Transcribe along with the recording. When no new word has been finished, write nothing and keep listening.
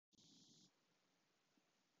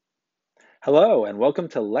Hello, and welcome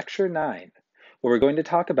to Lecture 9, where we're going to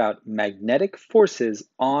talk about magnetic forces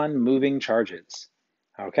on moving charges.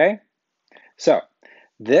 Okay, so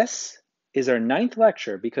this is our ninth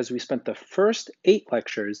lecture because we spent the first 8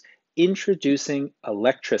 lectures introducing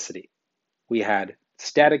electricity. We had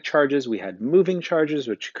static charges, we had moving charges,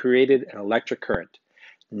 which created an electric current.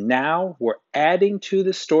 Now we're adding to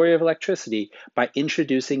the story of electricity by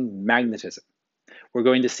introducing magnetism. We're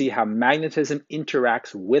going to see how magnetism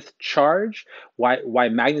interacts with charge, why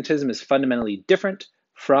magnetism is fundamentally different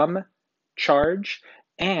from charge,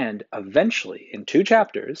 and eventually, in 2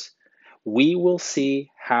 chapters, we will see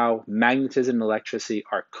how magnetism and electricity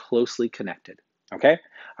are closely connected. Okay?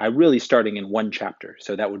 I'm really starting in 1 chapter,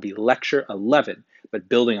 so that would be lecture 11, but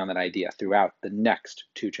building on that idea throughout the next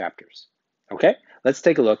 2 chapters. Okay? Let's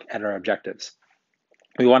take a look at our objectives.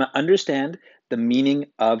 We want to understand the meaning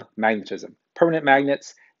of magnetism, permanent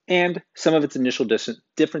magnets, and some of its initial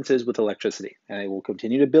differences with electricity. And I will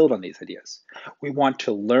continue to build on these ideas. We want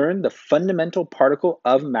to learn the fundamental particle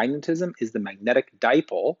of magnetism is the magnetic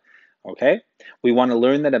dipole. Okay, we want to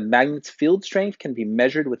learn that a magnet's field strength can be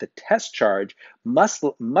measured with a test charge,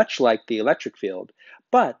 much like the electric field,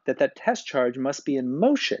 but that test charge must be in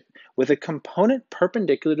motion with a component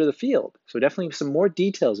perpendicular to the field. So definitely some more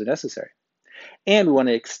details are necessary. And we want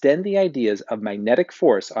to extend the ideas of magnetic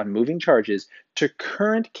force on moving charges to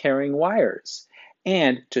current carrying wires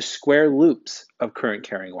and to square loops of current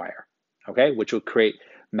carrying wire, okay, which will create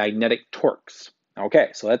magnetic torques. Okay,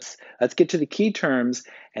 so let's get to the key terms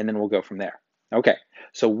and then we'll go from there. Okay,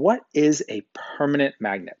 so what is a permanent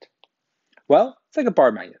magnet? Well, it's like a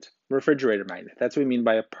bar magnet, refrigerator magnet. That's what we mean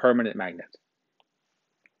by a permanent magnet.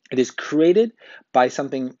 It is created by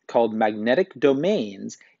something called magnetic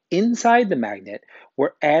domains inside the magnet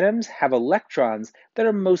where atoms have electrons that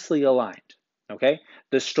are mostly aligned. Okay?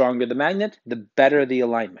 The stronger the magnet, the better the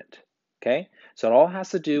alignment. Okay? So it all has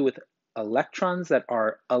to do with electrons that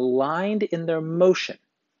are aligned in their motion.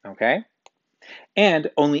 Okay?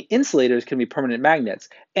 And only insulators can be permanent magnets,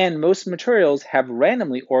 and most materials have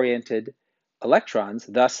randomly oriented electrons,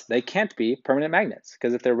 thus they can't be permanent magnets,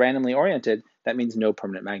 because if they're randomly oriented, that means no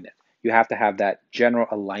permanent magnet. You have to have that general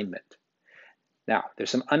alignment. Now, there's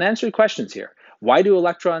some unanswered questions here. Why do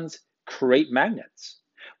electrons create magnets?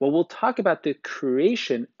 Well, we'll talk about the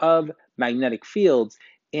creation of magnetic fields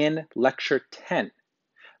in lecture 10.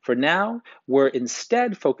 For now, we're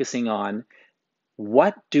instead focusing on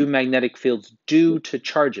what do magnetic fields do to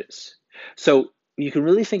charges? So you can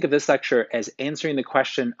really think of this lecture as answering the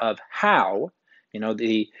question of how,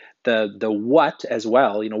 the what as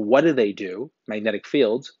well, what do they do? Magnetic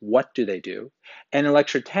fields, what do they do? And in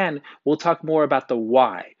lecture 10, we'll talk more about the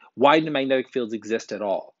why. Why do magnetic fields exist at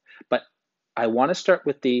all? But I want to start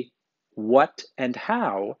with the what and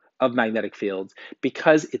how of magnetic fields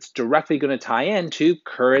because it's directly going to tie into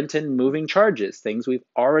current and moving charges, things we've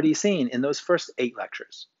already seen in those first 8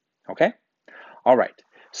 lectures. Okay? All right.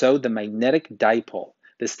 So the magnetic dipole,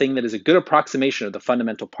 this thing that is a good approximation of the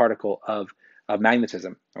fundamental particle of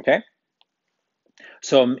magnetism. Okay?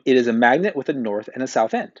 So it is a magnet with a north and a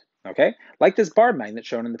south end. Okay? Like this bar magnet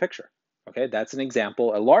shown in the picture. Okay? That's an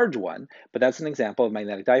example, a large one, but that's an example of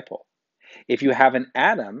magnetic dipole. If you have an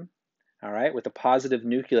atom, all right, with a positive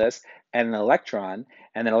nucleus and an electron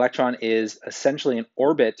is essentially in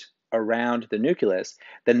orbit around the nucleus,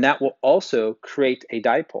 then that will also create a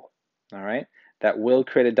dipole, all right? That will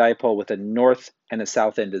create a dipole with a north and a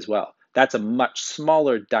south end as well. That's a much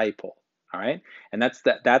smaller dipole, all right? And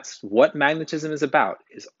that's what magnetism is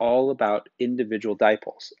all about individual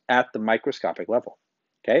dipoles at the microscopic level,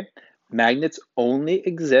 okay? Magnets only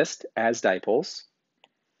exist as dipoles,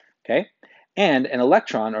 okay? And an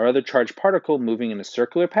electron or other charged particle moving in a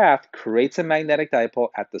circular path creates a magnetic dipole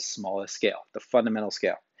at the smallest scale, the fundamental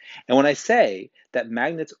scale. And when I say that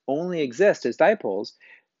magnets only exist as dipoles,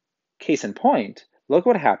 case in point, look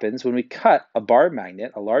what happens when we cut a bar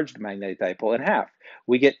magnet, a large magnetic dipole, in half.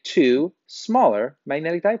 We get 2 smaller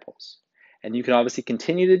magnetic dipoles. And you can obviously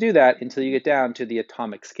continue to do that until you get down to the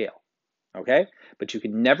atomic scale, okay? But you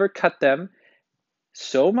can never cut them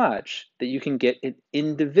so much that you can get an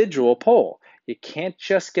individual pole. You can't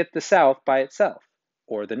just get the south by itself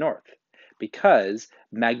or the north because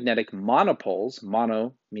magnetic monopoles,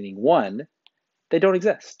 mono meaning one, they don't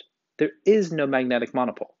exist. There is no magnetic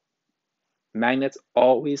monopole. Magnets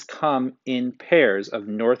always come in pairs of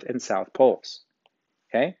north and south poles.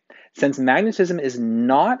 Okay? Since magnetism is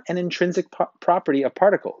not an intrinsic property of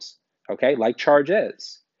particles, okay, like charge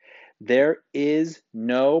is, there is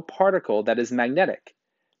no particle that is magnetic.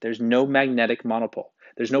 There's no magnetic monopole.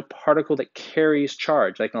 There's no particle that carries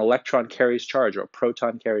charge, like an electron carries charge or a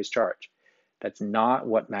proton carries charge. That's not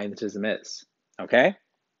what magnetism is, okay?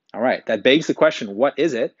 All right, that begs the question, what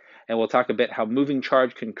is it? And we'll talk a bit how moving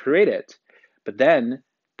charge can create it, but then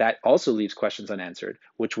that also leaves questions unanswered,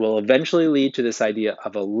 which will eventually lead to this idea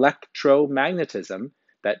of electromagnetism,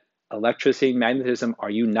 that electricity and magnetism are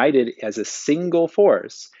united as a single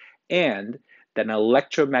force, and that an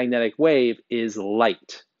electromagnetic wave is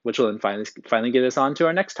light, which will then finally get us on to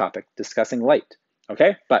our next topic, discussing light.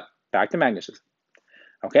 Okay, but back to magnetism.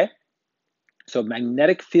 Okay, so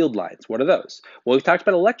magnetic field lines, what are those? Well, we've talked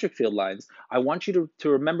about electric field lines. I want you to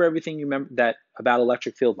remember everything you remember about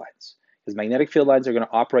electric field lines, because magnetic field lines are going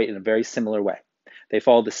to operate in a very similar way. They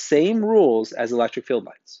follow the same rules as electric field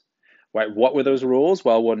lines. Right? What were those rules?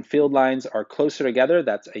 Well, when field lines are closer together,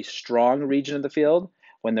 that's a strong region of the field.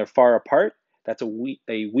 When they're far apart, that's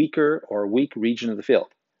a weaker or weak region of the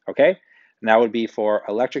field. Okay? And that would be for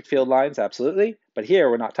electric field lines, absolutely. But here,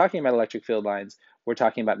 we're not talking about electric field lines. We're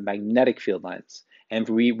talking about magnetic field lines. And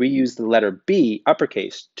we use the letter B,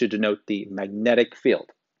 uppercase, to denote the magnetic field.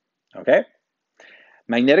 Okay?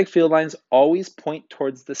 Magnetic field lines always point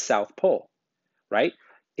towards the South Pole, right?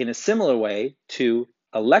 In a similar way to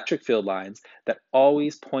electric field lines that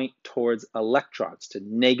always point towards electrons, to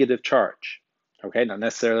negative charge. Okay, not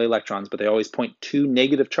necessarily electrons, but they always point to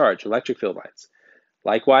negative charge, electric field lines.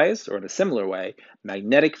 Likewise, or in a similar way,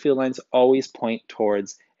 magnetic field lines always point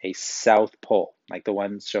towards a south pole, like the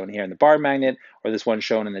one shown here in the bar magnet, or this one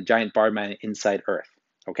shown in the giant bar magnet inside Earth.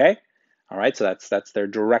 Okay? All right, so that's their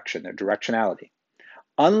direction, their directionality.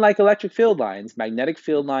 Unlike electric field lines, magnetic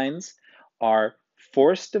field lines are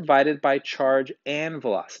force divided by charge and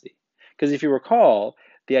velocity. Because if you recall,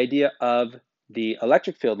 the idea of the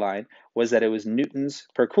electric field line was that it was newtons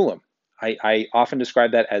per coulomb. I often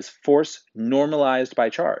describe that as force normalized by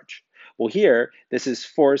charge. Well, here, this is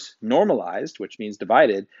force normalized, which means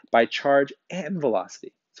divided, by charge and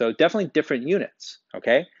velocity. So definitely different units,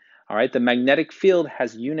 okay? All right, the magnetic field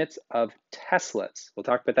has units of teslas. We'll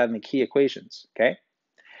talk about that in the key equations, okay?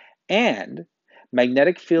 And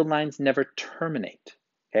magnetic field lines never terminate,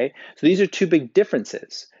 okay? So these are two big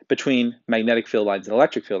differences between magnetic field lines and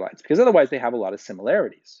electric field lines, because otherwise they have a lot of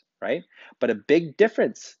similarities, right? But a big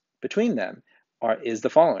difference between them is the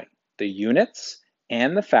following: the units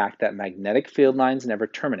and the fact that magnetic field lines never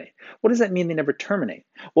terminate. What does that mean, they never terminate?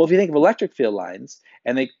 Well, if you think of electric field lines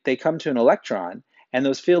and they come to an electron and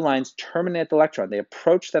those field lines terminate the electron, they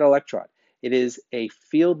approach that electron. It is a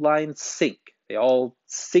field line sink. They all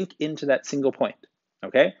sink into that single point,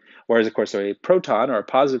 okay? Whereas, of course, a proton or a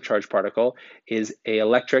positive charge particle is an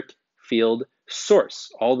electric field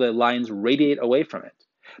source. All the lines radiate away from it.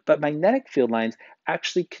 But magnetic field lines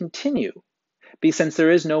actually continue, because since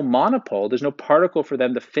there is no monopole, there's no particle for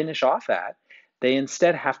them to finish off at, they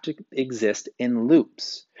instead have to exist in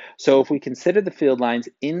loops. So if we consider the field lines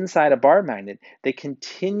inside a bar magnet, they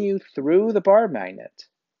continue through the bar magnet,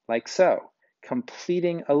 like so,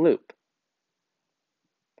 completing a loop.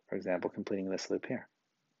 For example, completing this loop here,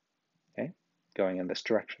 okay? Going in this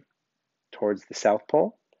direction, towards the South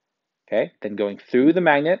Pole, okay? Then going through the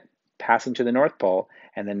magnet, passing to the North Pole,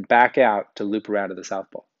 and then back out to loop around to the South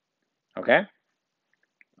Pole, okay?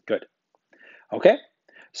 Good. Okay,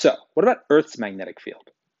 so what about Earth's magnetic field?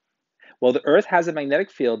 Well, the Earth has a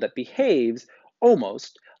magnetic field that behaves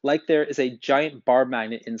almost like there is a giant bar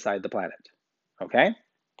magnet inside the planet, okay?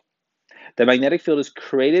 The magnetic field is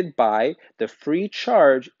created by the free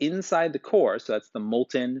charge inside the core, so that's the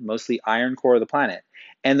molten, mostly iron core of the planet,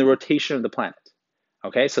 and the rotation of the planet.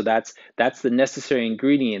 Okay, so that's the necessary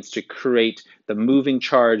ingredients to create the moving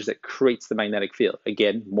charge that creates the magnetic field.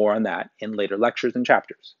 Again, more on that in later lectures and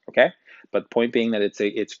chapters. Okay, but the point being that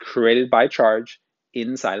it's created by charge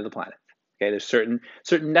inside of the planet. Okay, there's certain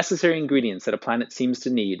necessary ingredients that a planet seems to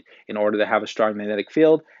need in order to have a strong magnetic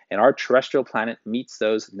field, and our terrestrial planet meets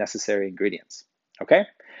those necessary ingredients. Okay,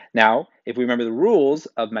 now if we remember the rules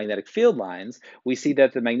of magnetic field lines, we see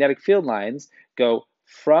that the magnetic field lines go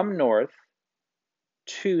from north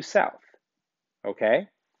to south, okay?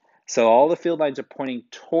 So all the field lines are pointing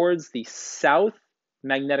towards the south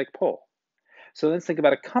magnetic pole. So let's think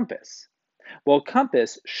about a compass. Well, a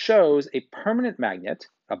compass shows a permanent magnet,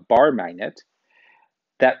 a bar magnet,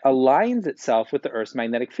 that aligns itself with the Earth's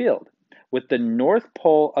magnetic field, with the north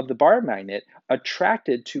pole of the bar magnet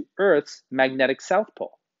attracted to Earth's magnetic south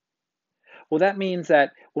pole. Well, that means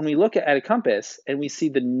that when we look at a compass and we see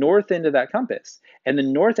the north end of that compass, and the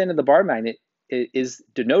north end of the bar magnet is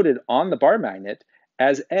denoted on the bar magnet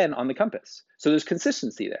as N on the compass. So there's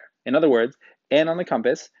consistency there. In other words, N on the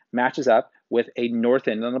compass matches up with a north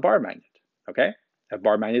end on the bar magnet, okay? A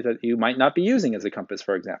bar magnet that you might not be using as a compass,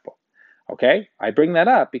 for example, Okay, I bring that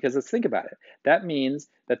up because let's think about it. That means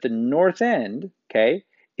that the north end, okay,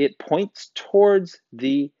 it points towards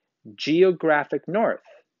the geographic north.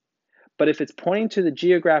 But if it's pointing to the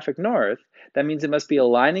geographic north, that means it must be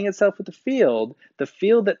aligning itself with the field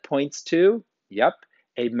that points to, yep,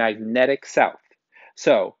 a magnetic south.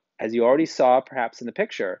 So, as you already saw perhaps in the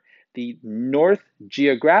picture, the north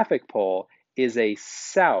geographic pole is a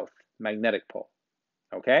south magnetic pole,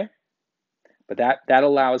 okay? But that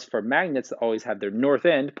allows for magnets to always have their north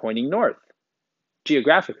end pointing north,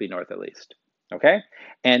 geographically north at least, okay?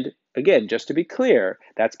 And again, just to be clear,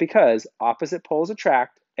 that's because opposite poles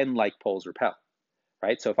attract and like poles repel,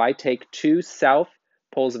 right? So if I take two south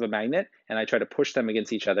poles of a magnet and I try to push them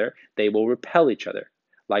against each other, they will repel each other.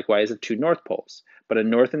 Likewise, of two north poles. But a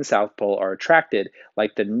north and south pole are attracted,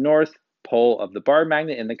 like the north pole of the bar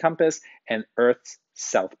magnet in the compass and Earth's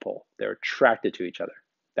south pole. They're attracted to each other.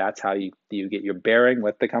 That's how you get your bearing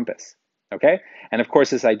with the compass, okay? And of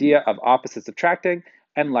course, this idea of opposites attracting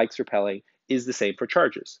and likes repelling is the same for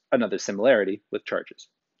charges, another similarity with charges,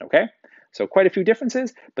 okay? So quite a few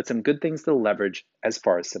differences, but some good things to leverage as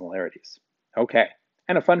far as similarities. Okay,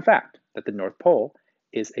 and a fun fact that the North Pole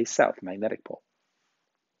is a south magnetic pole.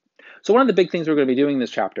 So one of the big things we're going to be doing in this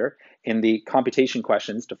chapter in the computation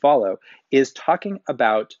questions to follow is talking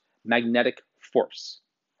about magnetic force.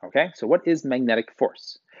 Okay, so what is magnetic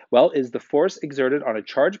force? Well, is the force exerted on a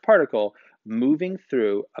charged particle moving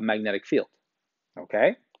through a magnetic field.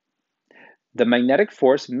 Okay, the magnetic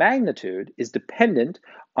force magnitude is dependent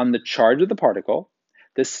on the charge of the particle,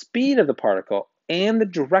 the speed of the particle, and the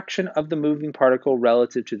direction of the moving particle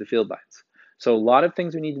relative to the field lines. So a lot of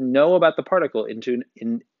things we need to know about the particle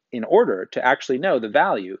in order to actually know the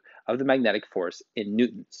value of the magnetic force in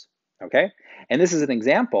newtons, okay? And this is an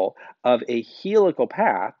example of a helical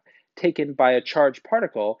path taken by a charged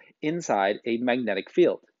particle inside a magnetic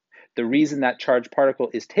field. The reason that charged particle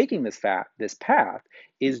is taking this path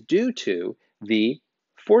is due to the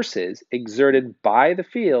forces exerted by the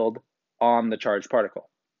field on the charged particle,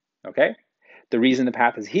 okay? The reason the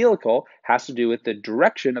path is helical has to do with the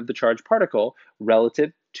direction of the charged particle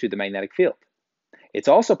relative to the magnetic field. It's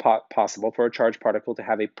also possible for a charged particle to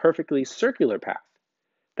have a perfectly circular path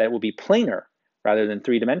that will be planar rather than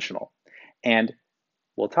three-dimensional. And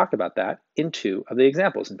we'll talk about that in two of the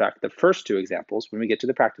examples. In fact, the first two examples when we get to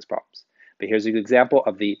the practice problems. But here's an example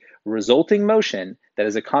of the resulting motion that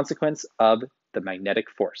is a consequence of the magnetic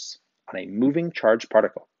force on a moving charged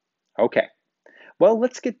particle. Okay, well,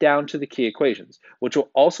 let's get down to the key equations, which will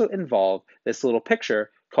also involve this little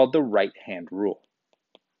picture called the right-hand rule.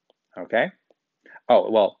 Okay? Oh,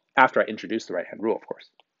 well, after I introduce the right-hand rule, of course.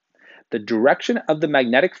 The direction of the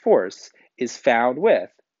magnetic force is found with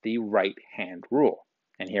the right-hand rule.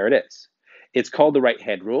 And here it is. It's called the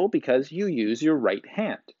right-hand rule because you use your right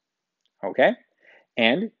hand, okay?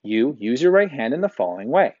 And you use your right hand in the following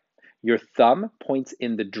way. Your thumb points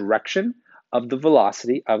in the direction of the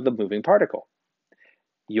velocity of the moving particle.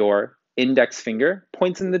 Your index finger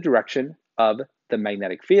points in the direction of the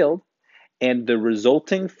magnetic field, and the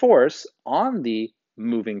resulting force on the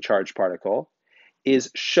moving charged particle is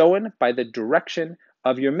shown by the direction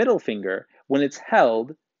of your middle finger when it's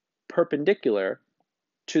held perpendicular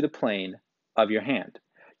to the plane of your hand.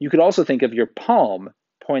 You could also think of your palm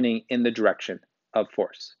pointing in the direction of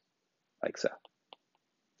force, like so.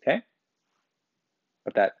 Okay?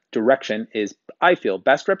 But that direction is, I feel,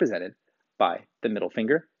 best represented by the middle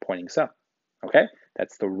finger pointing so. Okay?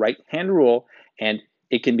 That's the right hand rule, and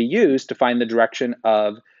it can be used to find the direction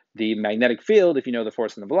of the magnetic field if you know the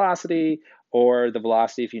force and the velocity, or the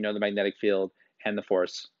velocity if you know the magnetic field and the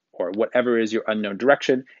force, or whatever is your unknown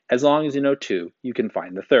direction. As long as you know two, you can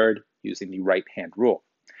find the third using the right hand rule.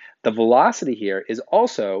 The velocity here is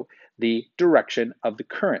also the direction of the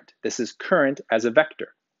current. This is current as a vector,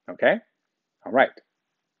 okay? All right.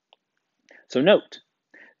 So note,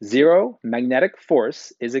 zero magnetic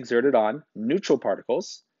force is exerted on neutral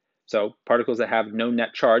particles. So particles that have no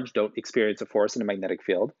net charge don't experience a force in a magnetic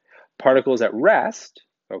field. Particles at rest,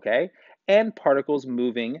 okay? And particles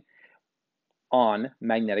moving on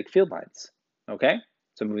magnetic field lines, okay?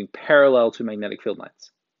 So moving parallel to magnetic field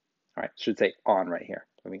lines. All right, should say on right here,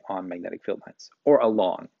 moving on magnetic field lines, or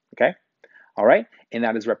along, okay? All right, and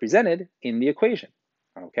that is represented in the equation,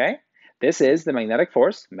 okay? This is the magnetic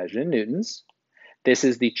force measured in newtons. This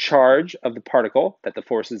is the charge of the particle that the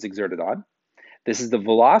force is exerted on. This is the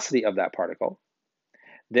velocity of that particle.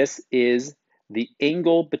 This is the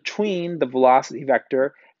angle between the velocity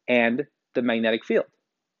vector and the magnetic field,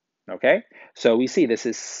 okay? So we see this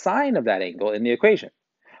is sine of that angle in the equation.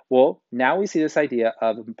 Well, now we see this idea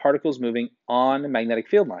of particles moving on magnetic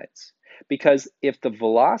field lines. because if the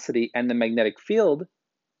velocity and the magnetic field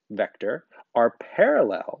vector are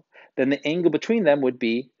parallel, then the angle between them would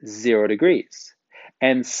be 0 degrees.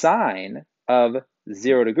 And sine of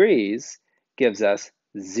 0 degrees gives us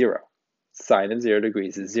 0. Sine of 0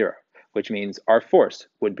 degrees is 0, which means our force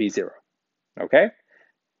would be 0. Okay?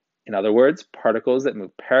 In other words, particles that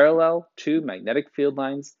move parallel to magnetic field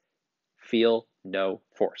lines feel no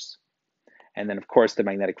force. And then, of course, the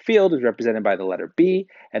magnetic field is represented by the letter B,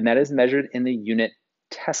 and that is measured in the unit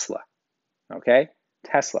Tesla. Okay?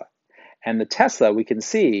 Tesla. And the Tesla, we can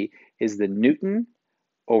see, is the Newton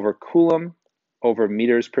over Coulomb over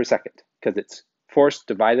meters per second, because it's force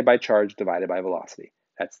divided by charge divided by velocity.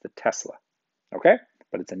 That's the Tesla. Okay?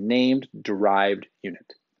 But it's a named derived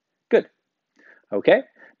unit. Good. Okay?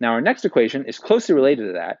 Now our next equation is closely related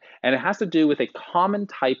to that, and it has to do with a common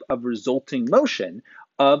type of resulting motion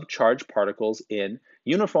of charged particles in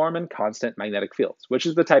uniform and constant magnetic fields, which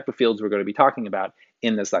is the type of fields we're going to be talking about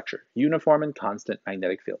in this lecture. Uniform and constant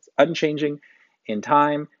magnetic fields, unchanging in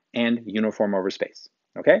time and uniform over space.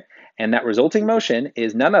 Okay? And that resulting motion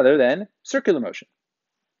is none other than circular motion.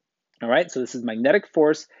 All right, so this is magnetic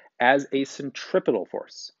force as a centripetal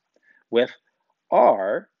force, with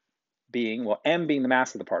R being, well, m being the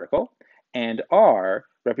mass of the particle, and r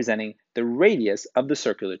representing the radius of the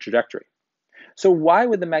circular trajectory. So why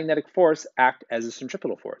would the magnetic force act as a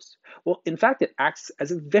centripetal force? Well, in fact, it acts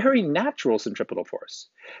as a very natural centripetal force,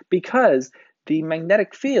 because the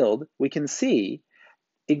magnetic field, we can see,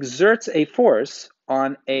 exerts a force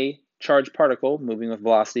on a charged particle moving with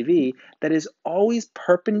velocity v that is always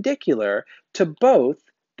perpendicular to both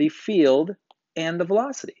the field and the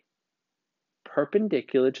velocity.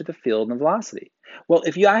 Perpendicular to the field and the velocity. Well,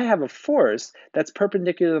 if I have a force that's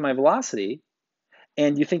perpendicular to my velocity,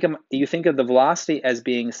 and you think of the velocity as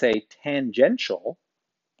being, say, tangential,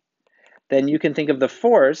 then you can think of the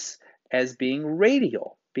force as being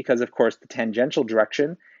radial, because of course the tangential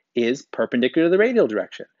direction is perpendicular to the radial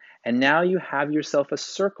direction. And now you have yourself a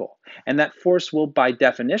circle, and that force will, by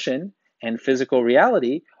definition and physical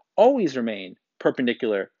reality, always remain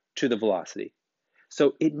perpendicular to the velocity.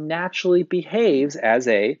 So it naturally behaves as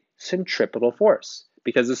a centripetal force,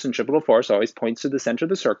 because the centripetal force always points to the center of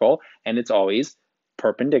the circle, and it's always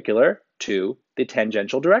perpendicular to the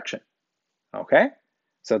tangential direction. Okay?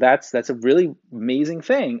 So that's a really amazing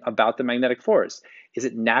thing about the magnetic force, is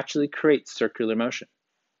it naturally creates circular motion.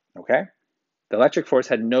 Okay? The electric force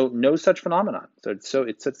had no such phenomenon. So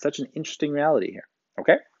it's such an interesting reality here.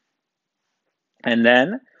 Okay? And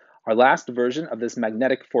then our last version of this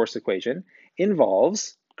magnetic force equation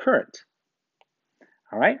involves current.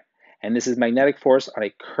 All right? And this is magnetic force on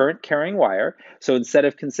a current carrying wire. So instead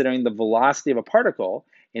of considering the velocity of a particle,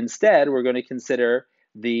 instead we're going to consider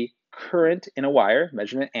the current in a wire,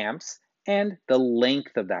 measured in amps, and the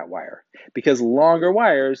length of that wire, because longer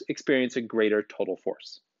wires experience a greater total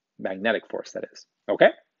force, magnetic force that is. Okay?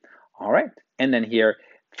 All right. And then here,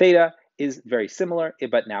 theta is very similar,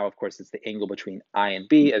 but now, of course, it's the angle between I and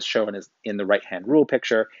B, as shown as in the right-hand rule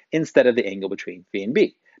picture, instead of the angle between V and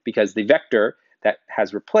B, because the vector that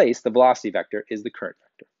has replaced the velocity vector is the current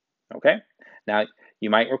vector. Okay? Now, you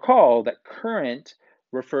might recall that current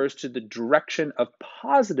refers to the direction of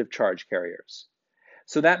positive charge carriers.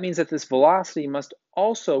 So that means that this velocity must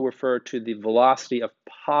also refer to the velocity of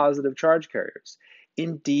positive charge carriers.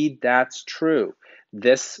 Indeed, that's true.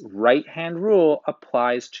 This right-hand rule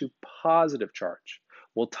applies to positive charge.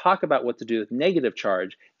 We'll talk about what to do with negative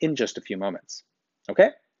charge in just a few moments. Okay?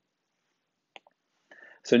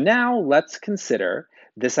 So now let's consider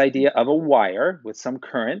this idea of a wire with some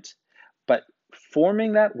current, but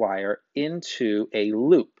forming that wire into a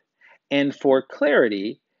loop. And for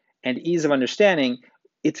clarity and ease of understanding,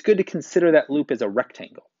 it's good to consider that loop as a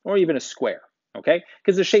rectangle or even a square. Okay?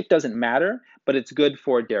 Because the shape doesn't matter, but it's good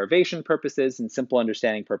for derivation purposes and simple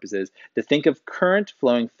understanding purposes to think of current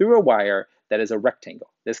flowing through a wire that is a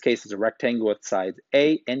rectangle. This case is a rectangle with sides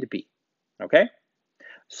A and B. Okay?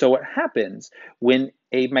 So what happens when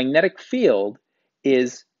a magnetic field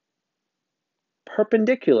is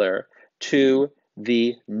perpendicular to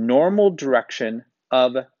the normal direction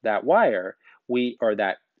of that wire, or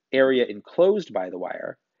that area enclosed by the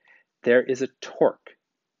wire, there is a torque.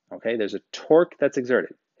 Okay, there's a torque that's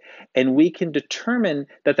exerted. And we can determine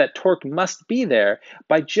that that torque must be there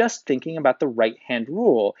by just thinking about the right-hand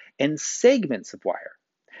rule and segments of wire.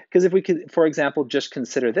 Because if we could, for example, just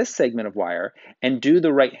consider this segment of wire and do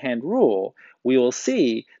the right-hand rule, we will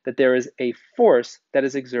see that there is a force that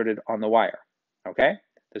is exerted on the wire. Okay?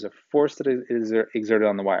 There's a force that is exerted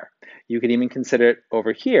on the wire. You could even consider it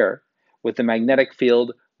over here with the magnetic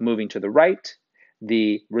field moving to the right,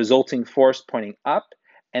 the resulting force pointing up,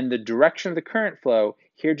 and the direction of the current flow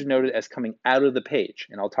here denoted as coming out of the page.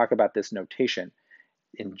 And I'll talk about this notation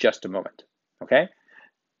in just a moment, okay?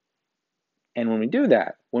 And when we do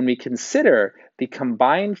that, when we consider the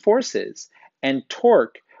combined forces and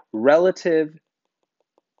torque relative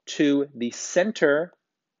to the center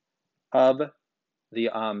of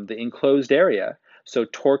the enclosed area, so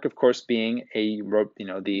torque, of course, being the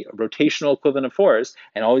rotational equivalent of force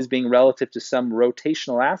and always being relative to some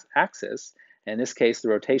rotational axis. In this case, the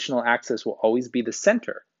rotational axis will always be the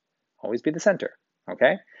center,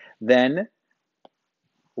 okay? Then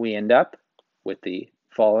we end up with the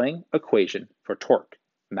following equation for torque,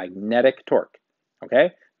 magnetic torque,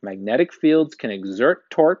 okay? Magnetic fields can exert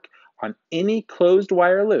torque on any closed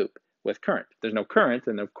wire loop with current. If there's no current,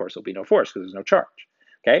 then of course there'll be no force because there's no charge,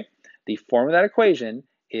 okay? The form of that equation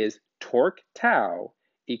is torque tau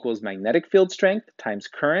equals magnetic field strength times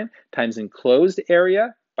current times enclosed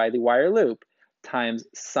area by the wire loop times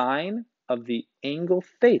sine of the angle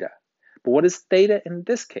theta. But what is theta in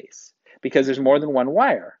this case? Because there's more than one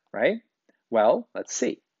wire, right? Well, let's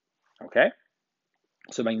see, okay?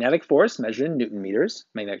 So magnetic force measured in Newton meters,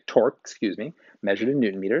 magnetic torque, measured in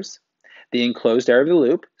Newton meters, the enclosed area of the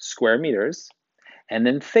loop, square meters, and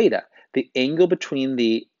then theta, the angle between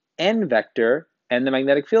the n vector and the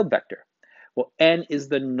magnetic field vector. Well, n is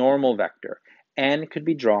the normal vector. N could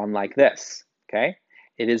be drawn like this, okay?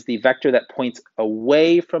 It is the vector that points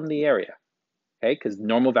away from the area, okay? Because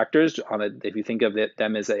normal vectors, if you think of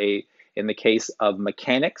them as in the case of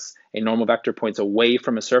mechanics, a normal vector points away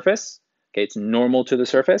from a surface, okay? It's normal to the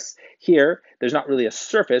surface. Here, there's not really a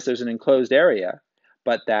surface, there's an enclosed area,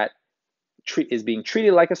 but that is being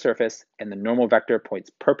treated like a surface, and the normal vector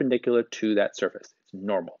points perpendicular to that surface. It's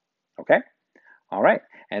normal, okay? All right,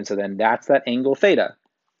 and so then that's that angle theta,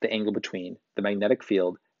 the angle between the magnetic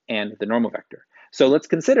field and the normal vector. So let's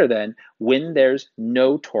consider then when there's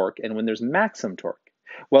no torque and when there's maximum torque.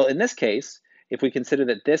 Well, in this case, if we consider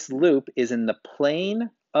that this loop is in the plane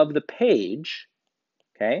of the page,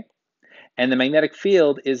 okay, and the magnetic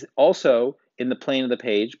field is also in the plane of the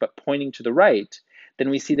page but pointing to the right, then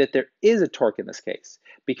we see that there is a torque in this case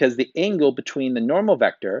because the angle between the normal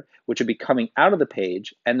vector, which would be coming out of the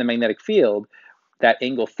page, and the magnetic field, that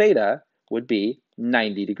angle theta would be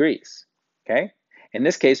 90 degrees, okay? In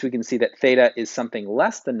this case, we can see that theta is something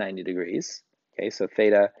less than 90 degrees, okay? So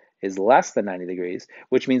theta is less than 90 degrees,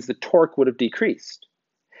 which means the torque would have decreased.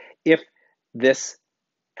 If this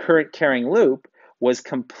current carrying loop was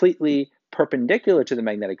completely perpendicular to the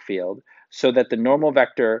magnetic field so that the normal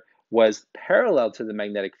vector was parallel to the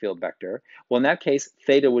magnetic field vector, well, in that case,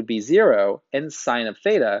 theta would be 0 and sine of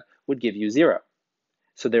theta would give you 0.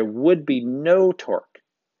 So there would be no torque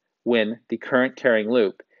when the current carrying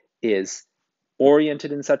loop is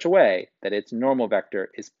oriented in such a way that its normal vector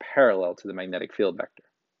is parallel to the magnetic field vector,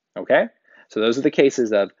 okay? So those are the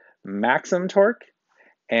cases of maximum torque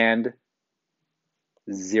and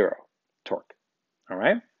 0 torque, all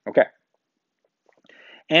right? Okay.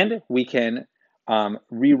 And we can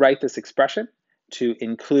rewrite this expression to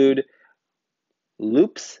include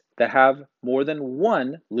loops that have more than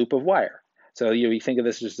one loop of wire. So you think of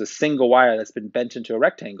this as just a single wire that's been bent into a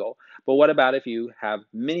rectangle, but what about if you have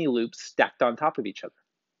many loops stacked on top of each other,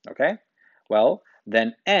 okay? Well,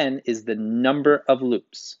 then n is the number of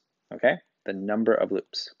loops, okay? The number of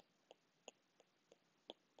loops.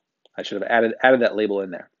 I should have added that label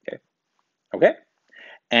in there, okay? Okay?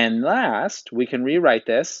 And last, we can rewrite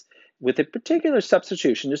this with a particular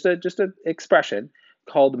substitution, just an expression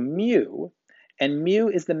called mu, and mu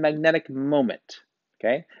is the magnetic moment,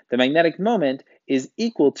 okay? The magnetic moment is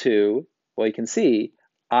equal to, well, you can see,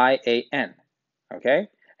 IAN, okay?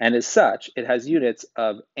 And as such, it has units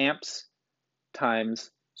of amps times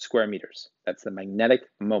square meters. That's the magnetic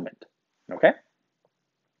moment, okay?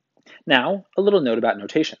 Now, a little note about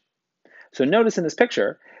notation. So notice in this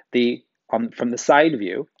picture, from the side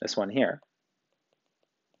view, this one here,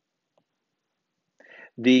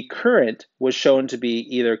 the current was shown to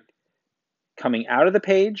be either coming out of the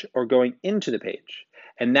page or going into the page.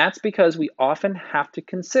 And that's because we often have to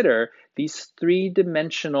consider these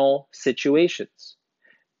three-dimensional situations.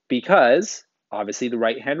 Because, obviously, the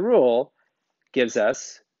right-hand rule gives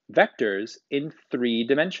us vectors in 3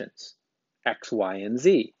 dimensions, x, y, and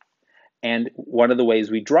z. And one of the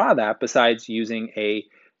ways we draw that, besides using a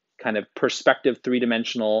kind of perspective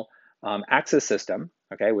 3-dimensional axis system,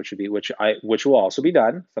 okay, which will also be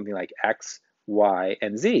done, something like x, y,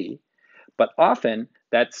 and z. But often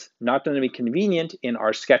that's not going to be convenient in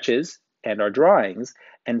our sketches and our drawings,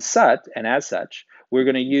 and as such, we're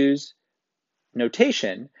going to use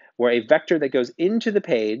notation where a vector that goes into the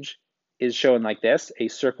page is shown like this, a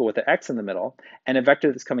circle with an X in the middle, and a vector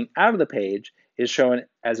that's coming out of the page is shown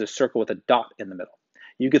as a circle with a dot in the middle.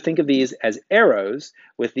 You could think of these as arrows,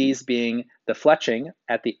 with these being the fletching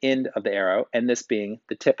at the end of the arrow and this being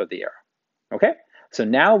the tip of the arrow. Okay, so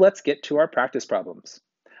now let's get to our practice problems.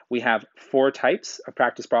 We have 4 types of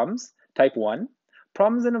practice problems. Type 1,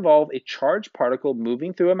 problems that involve a charged particle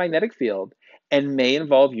moving through a magnetic field and may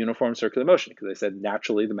involve uniform circular motion, because I said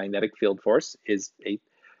naturally the magnetic field force is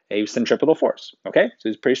a centripetal force. Okay, so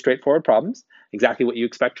these are pretty straightforward problems, exactly what you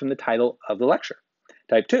expect from the title of the lecture.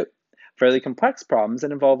 Type 2, fairly complex problems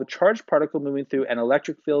that involve a charged particle moving through an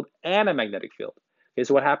electric field and a magnetic field. Okay,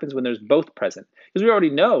 so what happens when there's both present? Because we already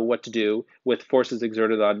know what to do with forces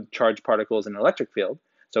exerted on charged particles in an electric field,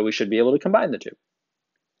 so we should be able to combine the two.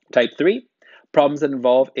 Type 3, problems that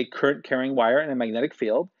involve a current carrying wire and a magnetic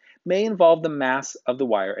field may involve the mass of the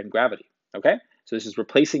wire and gravity. Okay, so this is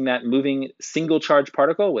replacing that moving single charge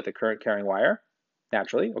particle with a current carrying wire,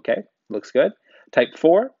 naturally. Okay, looks good. Type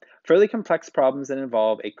 4, fairly complex problems that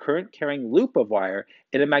involve a current carrying loop of wire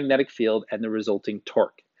in a magnetic field and the resulting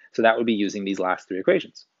torque. So that would be using these last 3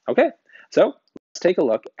 equations. Okay, so let's take a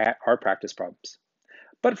look at our practice problems.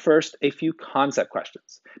 But first, a few concept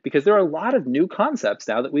questions, because there are a lot of new concepts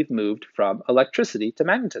now that we've moved from electricity to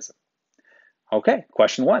magnetism. Okay,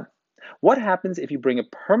 question 1. What happens if you bring a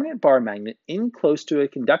permanent bar magnet in close to a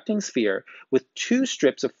conducting sphere with 2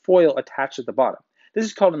 strips of foil attached at the bottom? This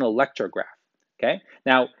is called an electrograph. Okay,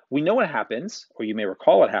 now we know what happens, or you may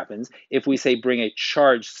recall what happens, if we say bring a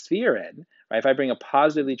charged sphere in, right? If I bring a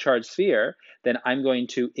positively charged sphere, then I'm going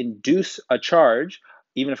to induce a charge,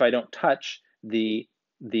 even if I don't touch the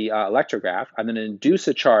electrograph. I'm going to induce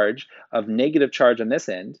a charge of negative charge on this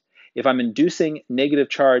end. If I'm inducing negative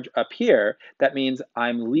charge up here, that means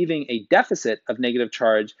I'm leaving a deficit of negative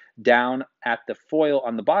charge down at the foil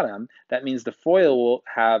on the bottom. That means the foil will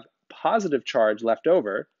have positive charge left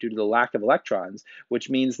over due to the lack of electrons, which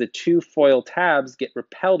means the 2 foil tabs get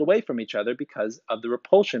repelled away from each other because of the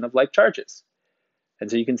repulsion of like charges. And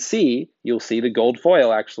so you can see, you'll see the gold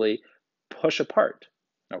foil actually push apart,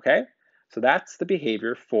 okay? So that's the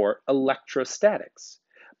behavior for electrostatics.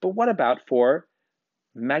 But what about for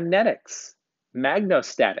magnetics,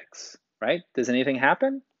 magnostatics, right? Does anything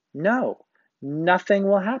happen? No, nothing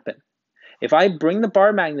will happen. If I bring the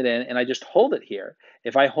bar magnet in and I just hold it here,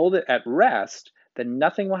 if I hold it at rest, then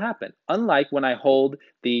nothing will happen. Unlike when I hold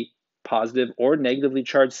the positive or negatively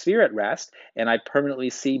charged sphere at rest and I permanently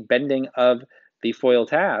see bending of the foil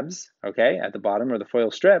tabs, okay, at the bottom, or the foil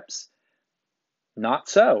strips. Not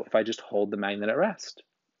so if I just hold the magnet at rest.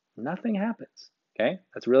 Nothing happens, okay?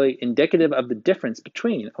 That's really indicative of the difference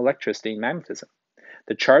between electricity and magnetism.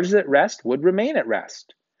 The charges at rest would remain at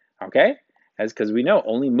rest, okay? Because we know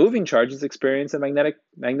only moving charges experience a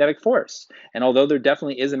magnetic force. And although there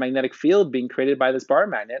definitely is a magnetic field being created by this bar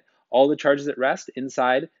magnet, all the charges at rest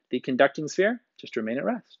inside the conducting sphere just remain at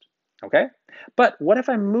rest, okay? But what if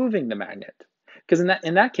I'm moving the magnet? Because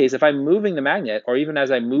in that case, if I'm moving the magnet, or even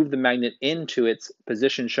as I move the magnet into its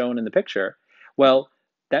position shown in the picture, well,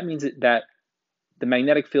 that means that the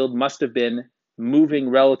magnetic field must have been moving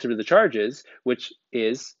relative to the charges, which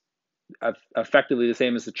is effectively the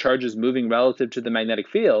same as the charges moving relative to the magnetic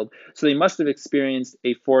field. So they must have experienced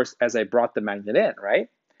a force as I brought the magnet in, right?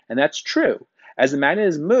 And that's true. As the magnet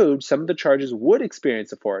is moved, some of the charges would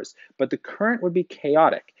experience a force, but the current would be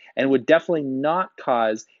chaotic and would definitely not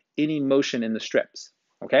cause any motion in the strips,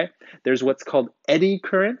 okay? There's what's called eddy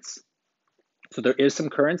currents. So there is some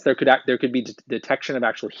currents. There could be detection of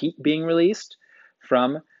actual heat being released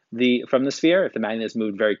from the sphere if the magnet is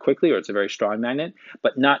moved very quickly or it's a very strong magnet,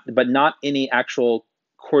 but not any actual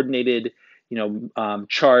coordinated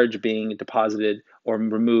charge being deposited or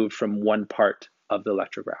removed from one part of the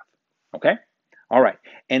electrograph. Okay? All right.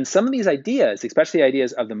 And some of these ideas, especially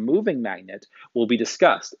ideas of the moving magnet, will be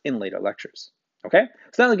discussed in later lectures. Okay?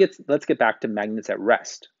 So now let's get back to magnets at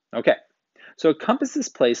rest. Okay. So a compass is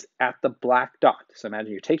placed at the black dot. So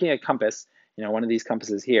imagine you're taking a compass, one of these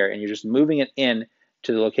compasses here, and you're just moving it in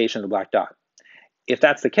to the location of the black dot. If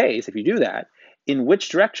that's the case, if you do that, in which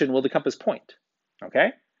direction will the compass point? Okay,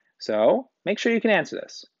 so make sure you can answer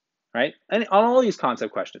this, right? And on all these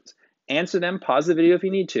concept questions, answer them, pause the video if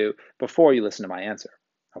you need to, before you listen to my answer,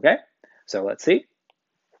 okay? So let's see.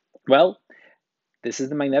 Well, this is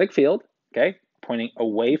the magnetic field, okay? Pointing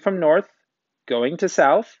away from north, going to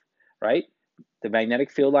south, right? The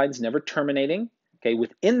magnetic field line's never terminating, okay?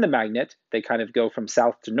 Within the magnet, they kind of go from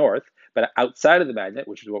south to north, but outside of the magnet,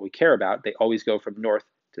 which is what we care about, they always go from north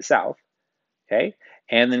to south, okay?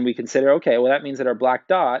 And then we consider, okay, well, that means that our black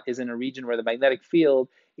dot is in a region where the magnetic field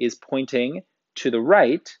is pointing to the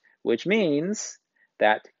right, which means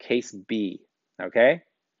that case B, okay?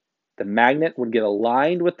 The magnet would get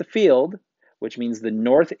aligned with the field, which means the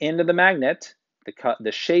north end of the magnet,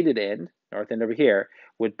 the shaded end, north end over here,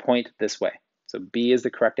 would point this way. So B is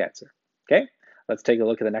the correct answer, okay? Let's take a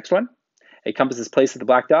look at the next one. A compass is placed at the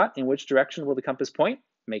black dot. In which direction will the compass point?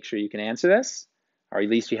 Make sure you can answer this, or at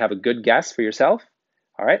least you have a good guess for yourself.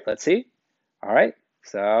 All right, let's see. All right,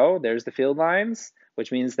 so there's the field lines,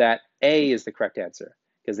 which means that A is the correct answer.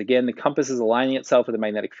 Because again, the compass is aligning itself with the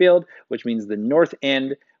magnetic field, which means the north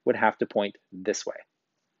end would have to point this way.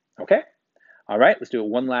 Okay? All right, let's do it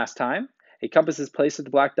one last time. A compass is placed at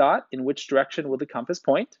the black dot. In which direction will the compass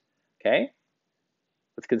point? Okay,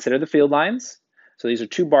 let's consider the field lines. So these are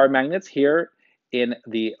two bar magnets. Here in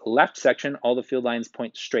the left section, all the field lines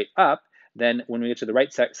point straight up. Then when we get to the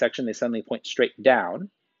right section, they suddenly point straight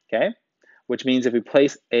down, okay? Which means if we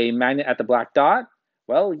place a magnet at the black dot,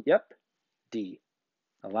 well, yep, D,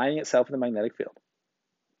 aligning itself with the magnetic field.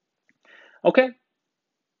 Okay,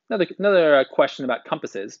 another question about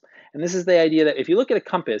compasses. And this is the idea that if you look at a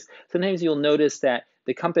compass, sometimes you'll notice that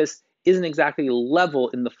the compass isn't exactly level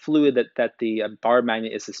in the fluid that the bar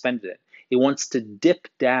magnet is suspended in. It wants to dip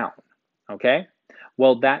down, okay?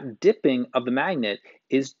 Well, that dipping of the magnet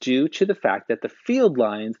is due to the fact that the field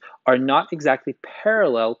lines are not exactly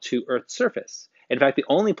parallel to Earth's surface. In fact, the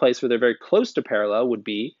only place where they're very close to parallel would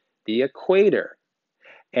be the equator.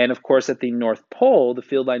 And of course, at the North Pole, the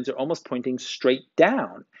field lines are almost pointing straight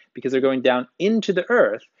down because they're going down into the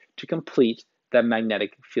Earth to complete the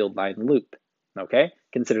magnetic field line loop. Okay,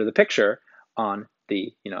 consider the picture on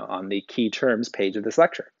the key terms page of this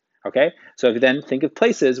lecture. Okay, so if you then think of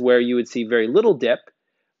places where you would see very little dip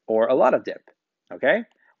or a lot of dip. Okay,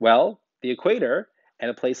 well, the equator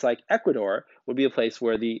and a place like Ecuador would be a place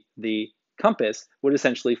where the compass would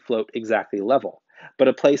essentially float exactly level. But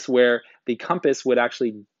a place where the compass would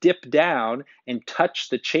actually dip down and touch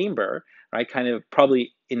the chamber, right, kind of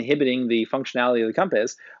probably inhibiting the functionality of the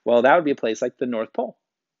compass, well, that would be a place like the North Pole,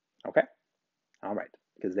 okay? All right,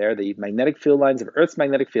 because there the magnetic field lines of Earth's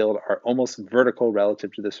magnetic field are almost vertical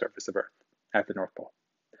relative to the surface of Earth at the North Pole.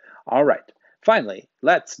 All right, finally,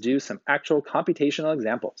 let's do some actual computational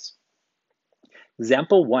examples.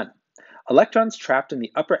 Example 1, electrons trapped in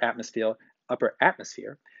the upper atmosphere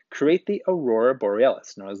create the aurora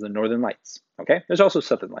borealis, known as the northern lights. Okay, there's also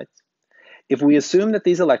southern lights. If we assume that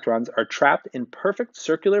these electrons are trapped in perfect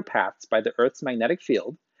circular paths by the Earth's magnetic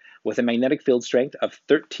field, with a magnetic field strength of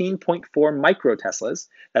 13.4 microteslas,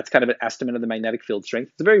 that's kind of an estimate of the magnetic field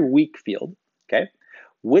strength. It's a very weak field, okay?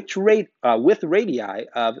 With radii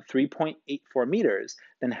of 3.84 meters,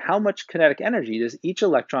 then how much kinetic energy does each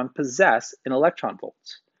electron possess in electron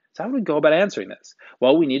volts? So how do we go about answering this?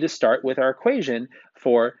 Well, we need to start with our equation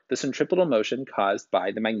for the centripetal motion caused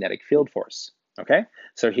by the magnetic field force, okay?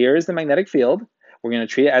 So here is the magnetic field. We're going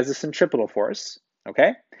to treat it as a centripetal force,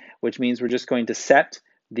 okay? Which means we're just going to set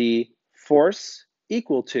the force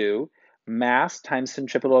equal to mass times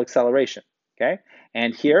centripetal acceleration, okay?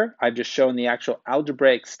 And here I've just shown the actual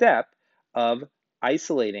algebraic step of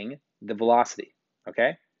isolating the velocity, okay?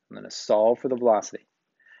 I'm going to solve for the velocity.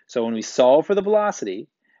 So when we solve for the velocity,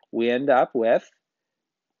 we end up with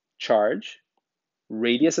charge,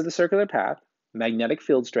 radius of the circular path, magnetic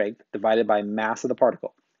field strength divided by mass of the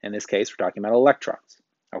particle. In this case, we're talking about electrons,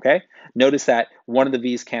 okay? Notice that one of the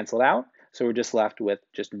v's canceled out, so we're just left with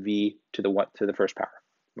just v to the first power,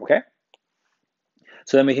 okay?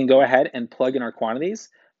 So then we can go ahead and plug in our quantities,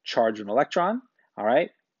 charge of an electron, all right?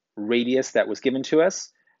 Radius that was given to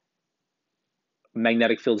us,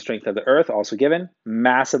 magnetic field strength of the Earth also given,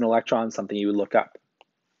 mass of an electron, something you would look up.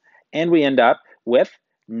 And we end up with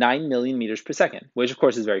 9 million meters per second, which of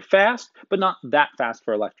course is very fast, but not that fast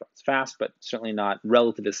for electrons. Fast, but certainly not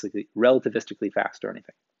relativistically fast or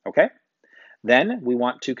anything, okay? Then we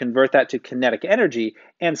want to convert that to kinetic energy,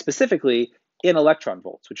 and specifically in electron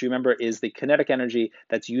volts, which you remember is the kinetic energy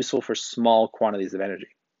that's useful for small quantities of energy.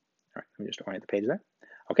 All right, let me just orient the page there.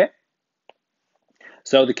 Okay.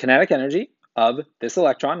 So the kinetic energy of this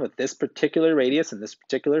electron with this particular radius and this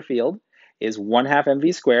particular field is 1/2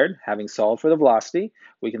 mv squared. Having solved for the velocity,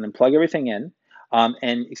 we can then plug everything in.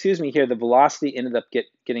 And excuse me here, the velocity ended up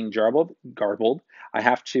getting garbled. I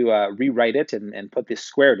have to rewrite it and put this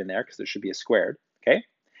squared in there because there should be a squared, okay?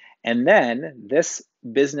 And then this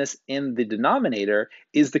business in the denominator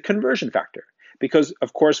is the conversion factor. Because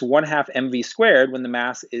of course, 1/2 mv squared, when the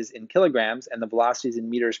mass is in kilograms and the velocity is in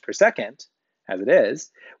meters per second, as it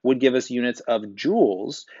is, would give us units of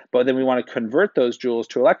joules, but then we want to convert those joules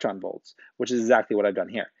to electron volts, which is exactly what I've done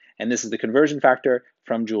here. And this is the conversion factor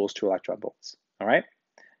from joules to electron volts, all right?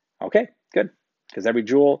 Okay, good, because every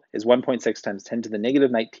joule is 1.6 times 10 to the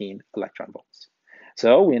negative 19 electron volts.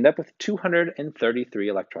 So we end up with 233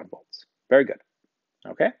 electron volts. Very good.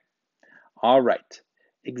 Okay? All right.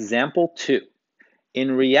 Example 2.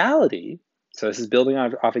 In reality, so this is building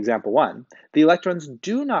off example 1, the electrons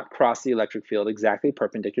do not cross the electric field exactly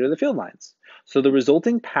perpendicular to the field lines. So the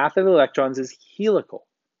resulting path of the electrons is helical.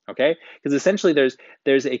 Okay? Because essentially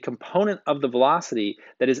there's a component of the velocity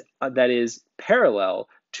that is parallel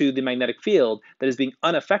to the magnetic field that is being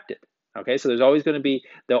unaffected. Okay, so there'll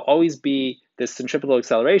always be this centripetal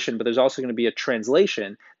acceleration, but there's also going to be a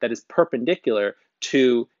translation that is perpendicular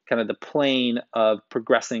to kind of the plane of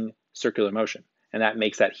progressing circular motion. And that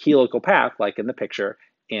makes that helical path, like in the picture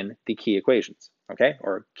in the key equations, okay,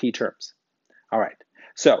 or key terms. All right,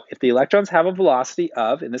 so if the electrons have a velocity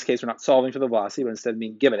of, in this case, we're not solving for the velocity, but instead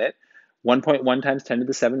being given it, 1.1 times 10 to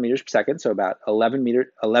the 7 meters per second, so about 11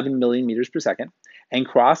 million meters per second, and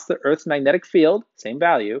cross the Earth's magnetic field, same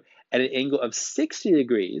value, at an angle of 60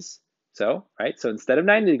 degrees, so instead of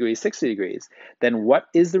 90 degrees, 60 degrees, then what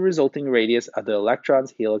is the resulting radius of the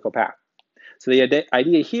electron's helical path? So the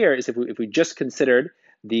idea here is if we just considered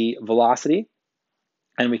the velocity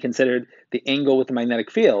and we considered the angle with the magnetic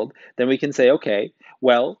field, then we can say, okay,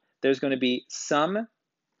 well, there's going to be some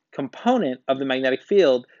component of the magnetic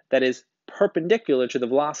field that is perpendicular to the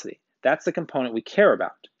velocity. That's the component we care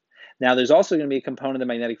about. Now, there's also going to be a component of the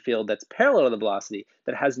magnetic field that's parallel to the velocity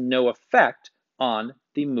that has no effect on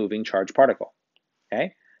the moving charged particle.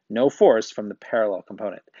 Okay? No force from the parallel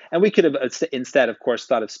component. And we could have instead, of course,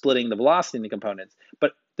 thought of splitting the velocity into components,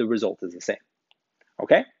 but the result is the same.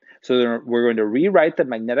 Okay? So we're going to rewrite the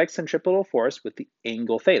magnetic centripetal force with the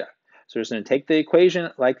angle theta. So we're just going to take the equation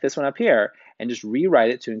like this one up here and just rewrite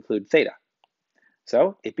it to include theta.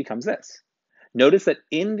 So it becomes this. Notice that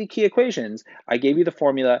in the key equations, I gave you the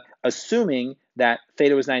formula assuming that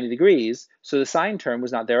theta was 90 degrees, so the sine term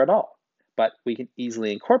was not there at all. But we can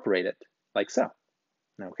easily incorporate it like so.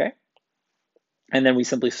 Okay? And then we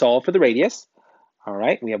simply solve for the radius. All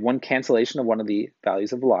right, we have one cancellation of one of the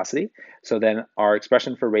values of velocity. So then our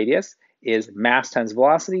expression for radius is mass times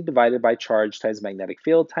velocity divided by charge times magnetic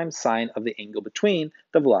field times sine of the angle between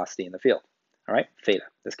the velocity and the field. All right, theta,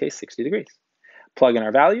 in this case 60 degrees. Plug in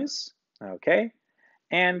our values, okay,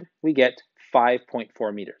 and we get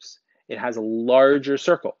 5.4 meters. It has a larger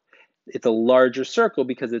circle. It's a larger circle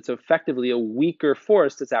because it's effectively a weaker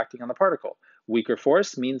force that's acting on the particle. Weaker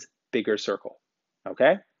force means bigger circle,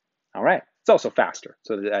 okay? All right, it's also faster,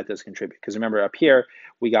 so that does contribute. Because remember up here,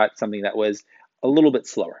 we got something that was a little bit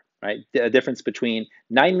slower, right? A difference between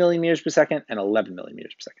 9 millimeters per second and 11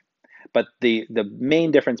 millimeters per second. But the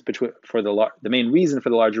main difference the main reason for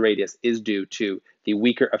the larger radius is due to the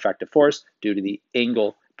weaker effective force due to the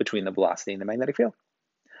angle between the velocity and the magnetic field.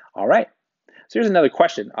 All right. So here's another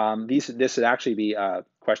question. This would actually be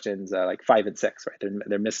questions like 5 and 6, right?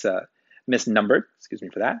 They're misnumbered. Excuse me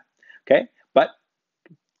for that. Okay, but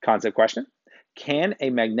concept question: can a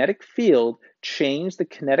magnetic field change the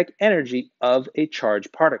kinetic energy of a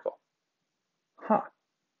charged particle? Huh.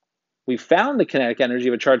 We found the kinetic energy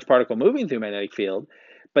of a charged particle moving through a magnetic field,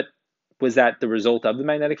 but was that the result of the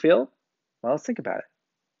magnetic field? Well, let's think about it.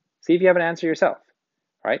 See if you have an answer yourself.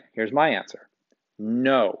 All right, here's my answer.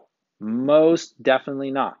 No, most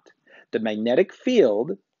definitely not. The magnetic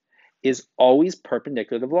field is always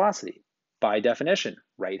perpendicular to velocity. By definition,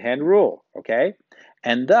 right-hand rule, okay?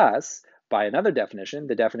 And thus, by another definition,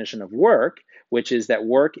 the definition of work, which is that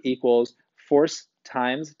work equals force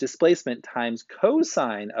times displacement times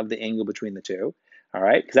cosine of the angle between the two, all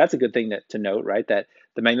right? Because that's a good thing to note, right? That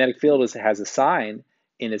the magnetic field has a sine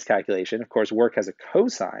in its calculation. Of course, work has a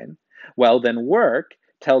cosine. Well, then work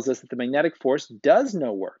tells us that the magnetic force does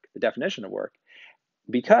no work, the definition of work,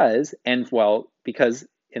 because in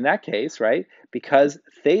that case, right, because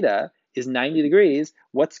theta is 90 degrees,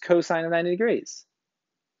 what's cosine of 90 degrees?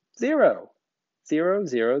 0. 0,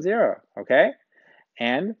 0, 0, okay?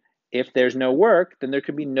 And if there's no work, then there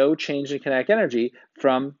could be no change in kinetic energy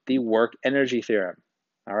from the work energy theorem,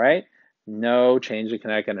 all right? No change in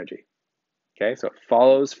kinetic energy, okay? So it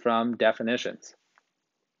follows from definitions.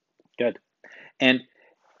 Good. And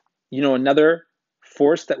another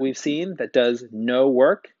force that we've seen that does no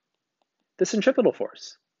work, the centripetal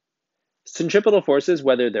force. Centripetal forces,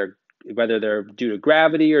 whether they're due to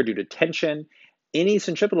gravity or due to tension, any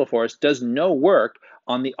centripetal force does no work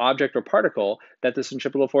on the object or particle that the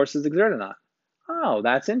centripetal force is exerted on. Oh,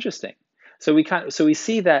 that's interesting. So we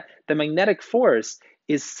see that the magnetic force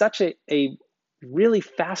is such a really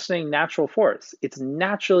fascinating natural force. It's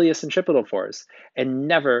naturally a centripetal force and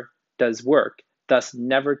never does work, thus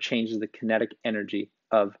never changes the kinetic energy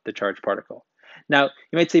of the charged particle. Now,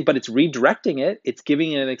 you might say, but it's redirecting it, it's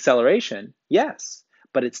giving it an acceleration. Yes,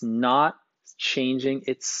 but it's not It's changing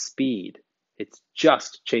its speed. It's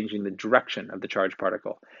just changing the direction of the charged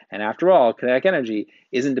particle. And after all, kinetic energy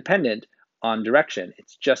isn't dependent on direction.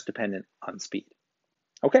 It's just dependent on speed.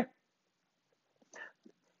 Okay.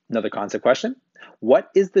 Another concept question. What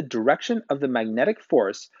is the direction of the magnetic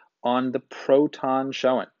force on the proton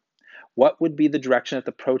shown? What would be the direction if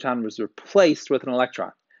the proton was replaced with an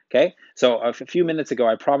electron? Okay, so a few minutes ago,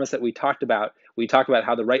 I promised that we talked about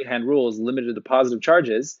how the right-hand rule is limited to positive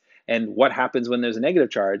charges and what happens when there's a negative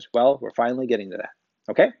charge. Well, we're finally getting to that.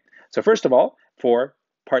 Okay, so first of all, for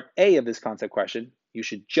part A of this concept question, you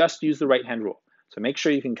should just use the right-hand rule. So make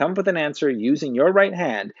sure you can come up with an answer using your right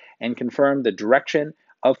hand and confirm the direction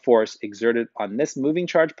of force exerted on this moving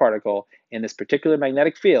charged particle in this particular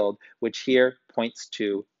magnetic field, which here points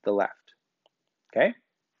to the left. Okay,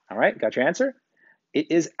 all right, got your answer? It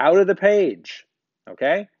is out of the page,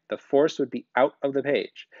 okay? The force would be out of the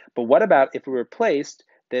page. But what about if we replaced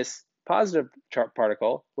this positive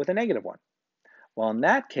particle with a negative one? Well, in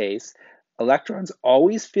that case, electrons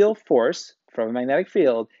always feel force from a magnetic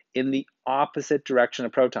field in the opposite direction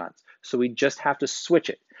of protons. So we just have to switch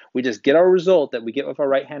it. We just get our result that we get with our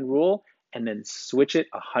right-hand rule and then switch it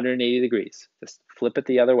 180 degrees. Just flip it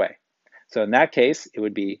the other way. So in that case, it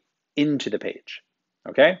would be into the page,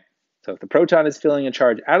 okay? So if the proton is feeling a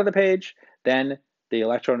charge out of the page, then the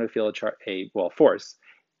electron would feel a force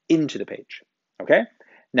into the page, okay?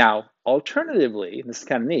 Now, alternatively, and this is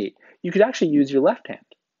kind of neat, you could actually use your left hand.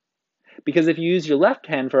 Because if you use your left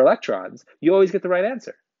hand for electrons, you always get the right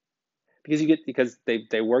answer. Because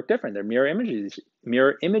they work different. They're mirror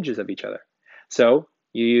images of each other. So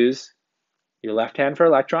you use your left hand for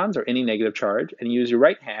electrons or any negative charge, and you use your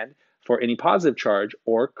right hand for any positive charge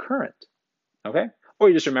or current, okay? Or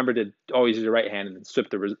you just remember to always use your right hand and then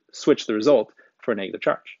switch the result for a negative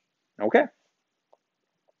charge, okay?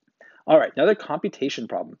 All right, another computation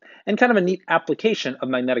problem, and kind of a neat application of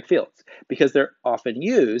magnetic fields, because they're often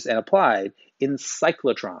used and applied in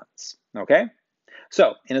cyclotrons, okay?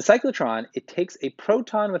 So in a cyclotron, it takes a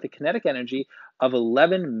proton with a kinetic energy of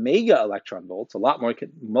 11 mega electron volts, a lot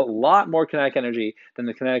more kinetic energy than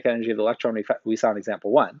the kinetic energy of the electron we saw in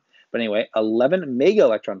example 1. But anyway, 11 mega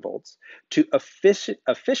electron volts to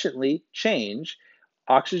efficiently change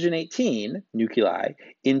oxygen 18 nuclei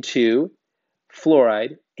into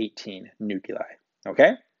fluoride 18 nuclei,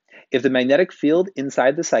 okay? If the magnetic field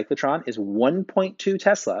inside the cyclotron is 1.2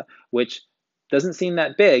 Tesla, which doesn't seem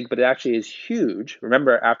that big, but it actually is huge.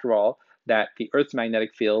 Remember, after all, that the Earth's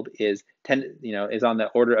magnetic field is on the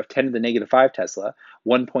order of 10 to the negative 5 Tesla.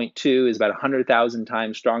 1.2 is about 100,000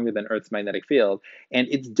 times stronger than Earth's magnetic field, and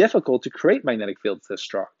it's difficult to create magnetic fields this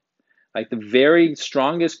strong. Like the very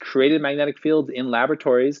strongest created magnetic fields in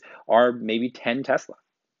laboratories are maybe 10 Tesla.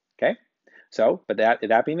 Okay, so but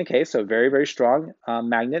that being the case, so very, very strong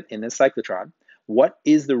magnet in this cyclotron. What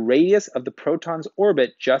is the radius of the proton's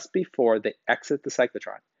orbit just before they exit the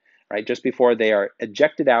cyclotron, right? Just before they are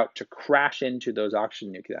ejected out to crash into those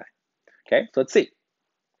oxygen nuclei. Okay, so let's see.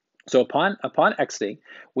 So upon exiting,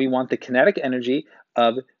 we want the kinetic energy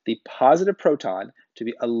of the positive proton to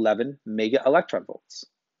be 11 mega electron volts.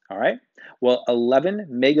 All right, well, 11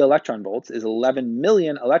 mega electron volts is 11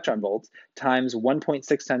 million electron volts times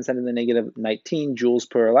 1.6 times 10 to the negative 19 joules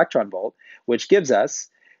per electron volt, which gives us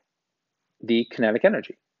the kinetic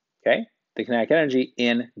energy, okay? The kinetic energy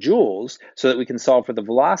in joules so that we can solve for the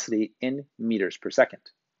velocity in meters per second,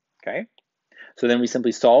 okay? So then we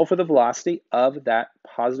simply solve for the velocity of that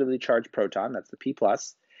positively charged proton, that's the P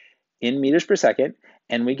plus, in meters per second,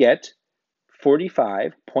 and we get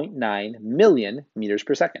 45.9 million meters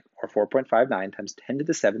per second, or 4.59 times 10 to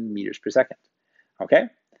the 7 meters per second, okay?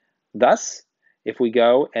 Thus, if we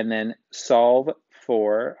go and then solve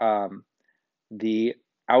for the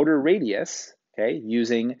outer radius, okay,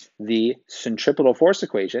 using the centripetal force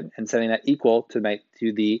equation and setting that equal to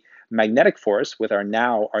the magnetic force with our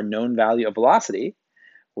known value of velocity,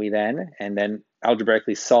 we then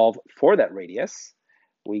algebraically solve for that radius,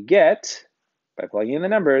 we get, by plugging in the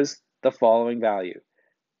numbers, the following value,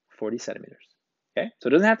 40 centimeters. Okay, so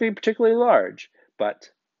it doesn't have to be particularly large, but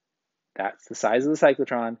that's the size of the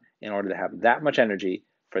cyclotron in order to have that much energy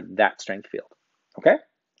for that strength field. Okay,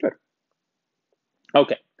 good.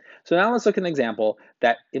 Okay, so now let's look at an example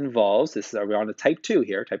that involves, we're on to type 2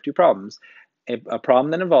 here, type 2 problems, a problem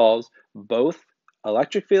that involves both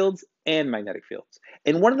electric fields and magnetic fields.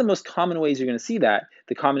 And one of the most common ways you're going to see that,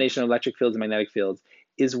 the combination of electric fields and magnetic fields,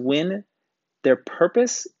 is when their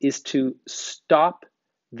purpose is to stop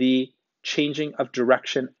the changing of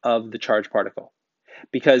direction of the charged particle.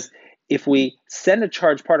 Because if we send a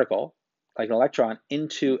charged particle, like an electron,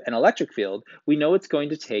 into an electric field, we know it's going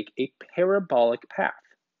to take a parabolic path,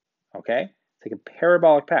 okay? take a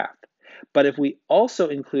parabolic path. But if we also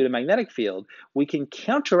include a magnetic field, we can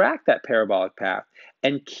counteract that parabolic path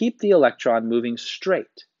and keep the electron moving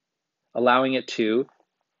straight, allowing it to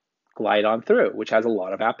glide on through, which has a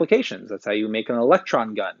lot of applications. That's how you make an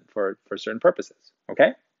electron gun for certain purposes,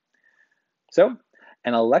 okay? So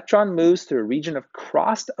an electron moves through a region of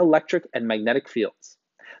crossed electric and magnetic fields.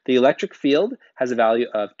 The electric field has a value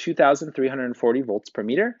of 2,340 volts per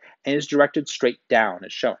meter and is directed straight down,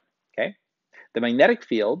 as shown, okay? The magnetic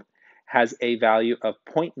field has a value of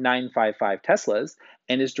 0.955 teslas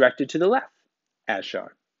and is directed to the left, as shown.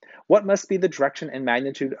 What must be the direction and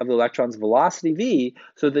magnitude of the electron's velocity v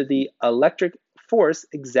so that the electric force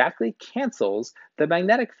exactly cancels the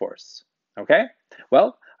magnetic force? Okay,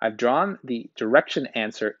 well, I've drawn the direction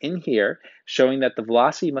answer in here showing that the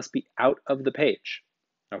velocity must be out of the page.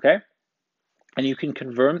 Okay, and you can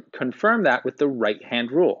confirm that with the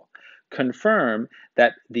right-hand rule. Confirm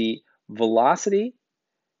that the velocity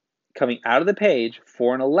coming out of the page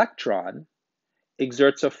for an electron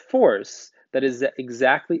exerts a force that is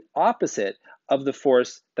exactly opposite of the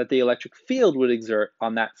force that the electric field would exert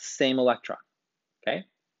on that same electron, okay?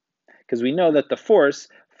 Because we know that the force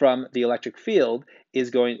from the electric field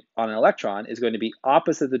on an electron is going to be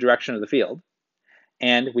opposite the direction of the field,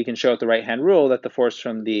 and we can show with the right-hand rule that the force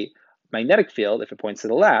from the magnetic field, if it points to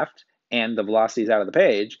the left and the velocity is out of the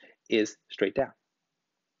page, is straight down,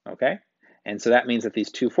 okay? And so that means that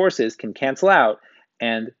these two forces can cancel out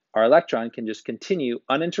and our electron can just continue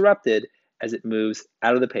uninterrupted as it moves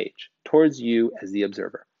out of the page towards you as the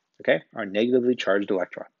observer, okay? Our negatively charged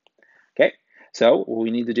electron, okay? So what we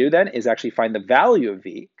need to do then is actually find the value of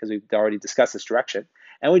V, because we've already discussed this direction,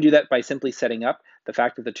 and we do that by simply setting up the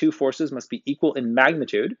fact that the two forces must be equal in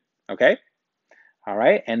magnitude, okay? All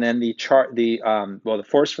right, and then the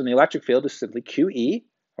force from the electric field is simply QE,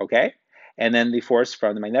 okay? And then the force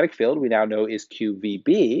from the magnetic field we now know is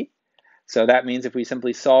QVB. So that means if we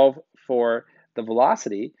simply solve for the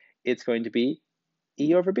velocity, it's going to be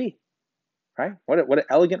E over B, right? What an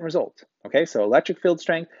elegant result, okay? So electric field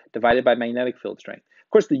strength divided by magnetic field strength.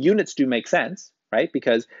 Of course, the units do make sense, right?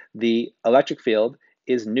 Because the electric field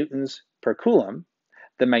is newtons per coulomb.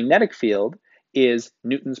 The magnetic field is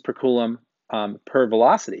newtons per coulomb per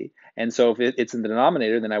velocity. And so if it's in the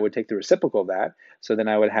denominator, then I would take the reciprocal of that. So then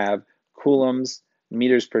I would have coulombs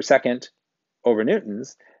meters per second over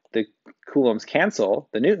newtons. The coulombs cancel,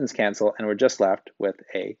 the newtons cancel, and we're just left with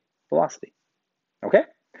a velocity. Okay?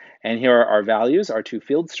 And here are our values, our two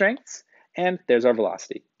field strengths, and there's our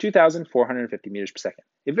velocity, 2,450 meters per second.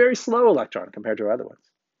 A very slow electron compared to our other ones.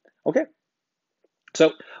 Okay?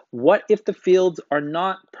 So what if the fields are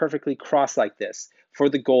not perfectly crossed like this for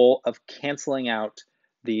the goal of canceling out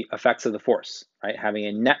the effects of the force, right? Having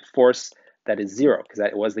a net force that is zero, because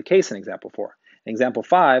that was the case in example 4. In example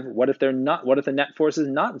 5, what if the net force is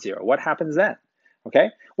not zero? What happens then? Okay,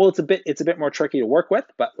 well, it's a bit more tricky to work with,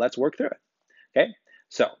 but let's work through it. Okay,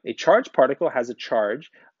 so a charged particle has a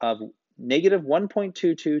charge of negative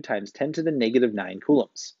 1.22 times 10 to the negative 9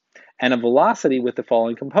 coulombs, and a velocity with the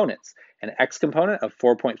following components: an x component of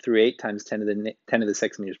 4.38 times 10 to the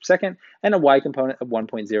 6 meters per second, and a y component of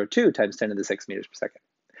 1.02 times 10 to the 6 meters per second.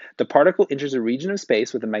 The particle enters a region of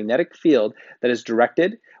space with a magnetic field that is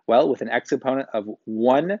directed, well, with an x component of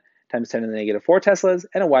 1 times 10 to the negative 4 teslas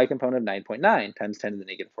and a y component of 9.9 times 10 to the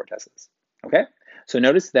negative 4 teslas. Okay, so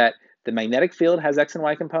notice that the magnetic field has x and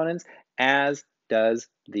y components, as does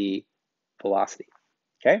the velocity.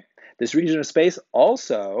 Okay, this region of space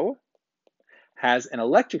also has an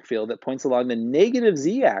electric field that points along the negative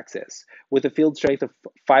z-axis with a field strength of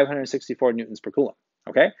 564 newtons per coulomb.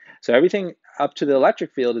 Okay, so everything up to the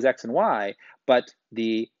electric field is x and y, but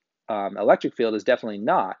the electric field is definitely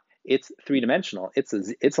not. It's three-dimensional.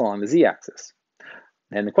 It's along the z-axis.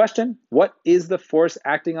 And the question, what is the force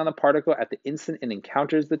acting on the particle at the instant it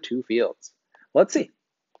encounters the two fields? Let's see.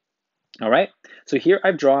 All right, so here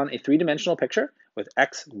I've drawn a three-dimensional picture with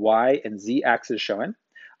x, y, and z axis shown.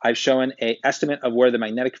 I've shown an estimate of where the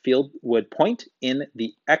magnetic field would point in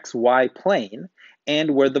the xy plane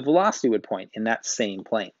and where the velocity would point in that same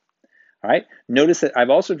plane. All right, notice that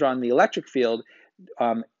I've also drawn the electric field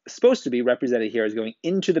supposed to be represented here as going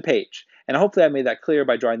into the page. And hopefully I made that clear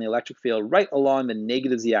by drawing the electric field right along the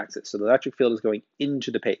negative z-axis. So the electric field is going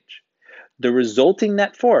into the page. The resulting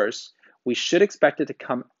net force, we should expect it to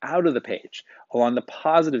come out of the page along the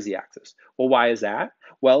positive z-axis. Well, why is that?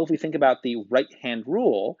 Well, if we think about the right-hand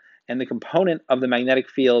rule and the component of the magnetic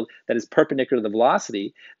field that is perpendicular to the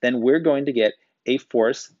velocity, then we're going to get a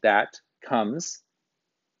force that comes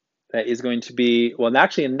that is going to be, well,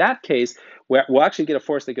 actually in that case, we'll actually get a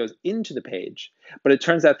force that goes into the page, but it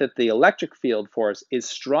turns out that the electric field force is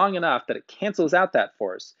strong enough that it cancels out that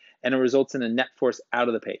force and it results in a net force out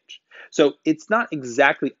of the page. So it's not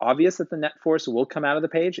exactly obvious that the net force will come out of the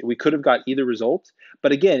page. We could have got either result,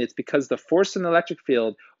 but again, it's because the force in the electric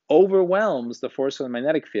field overwhelms the force of the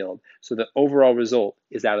magnetic field, so the overall result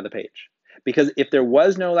is out of the page. Because if there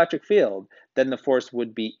was no electric field, then the force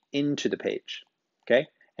would be into the page, okay?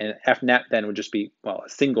 And F net then would just be, well, a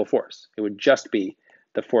single force. It would just be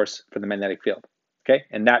the force for the magnetic field, okay?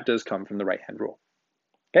 And that does come from the right-hand rule,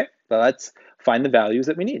 okay? So let's find the values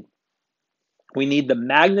that we need. We need the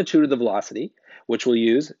magnitude of the velocity, which we'll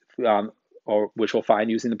use, or which we'll find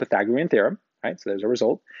using the Pythagorean theorem, right? So there's a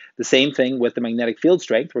result. The same thing with the magnetic field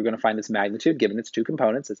strength. We're going to find this magnitude given its two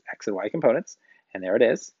components, its x and y components, and there it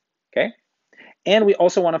is, okay? And we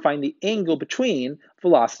also want to find the angle between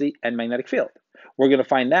velocity and magnetic field. We're going to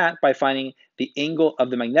find that by finding the angle of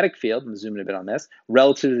the magnetic field, I'm zooming a bit on this,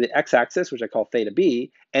 relative to the x-axis, which I call theta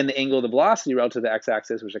b, and the angle of the velocity relative to the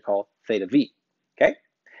x-axis, which I call theta v, okay?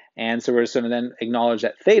 And so we're going to then acknowledge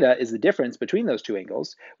that theta is the difference between those two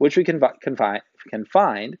angles, which we can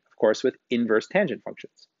find, of course, with inverse tangent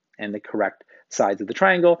functions and the correct sides of the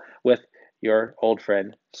triangle with your old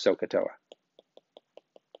friend SOHCAHTOA,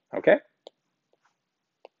 okay?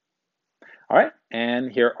 All right,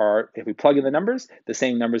 and here are, if we plug in the numbers, the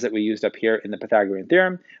same numbers that we used up here in the Pythagorean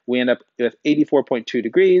theorem, we end up with 84.2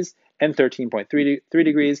 degrees and 13.3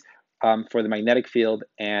 degrees for the magnetic field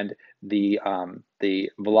and the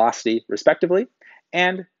velocity, respectively.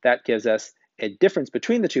 And that gives us a difference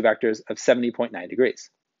between the two vectors of 70.9 degrees.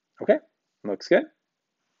 Okay, looks good.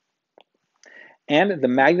 And the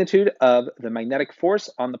magnitude of the magnetic force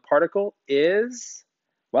on the particle is,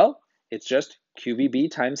 well, it's just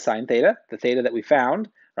QVB times sine theta, the theta that we found,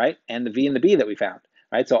 right? And the V and the B that we found,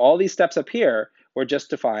 right? So all these steps up here were just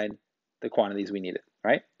to find the quantities we needed,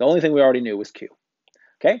 right? The only thing we already knew was Q,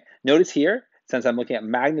 okay? Notice here, since I'm looking at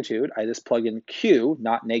magnitude, I just plug in Q,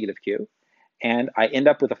 not negative Q, and I end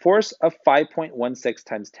up with a force of 5.16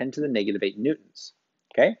 times 10 to the negative 8 newtons,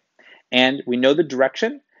 okay? And we know the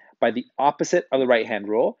direction by the opposite of the right-hand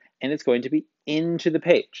rule, and it's going to be into the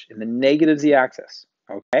page, in the negative z-axis,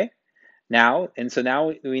 okay? Now, and so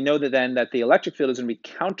now we know that then that the electric field is going to be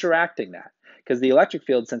counteracting that, because the electric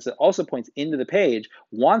field, since it also points into the page,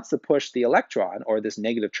 wants to push the electron, or this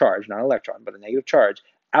negative charge, not electron, but a negative charge,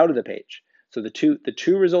 out of the page. So the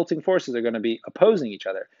two resulting forces are going to be opposing each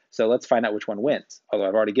other. So let's find out which one wins, although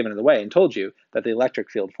I've already given it away and told you that the electric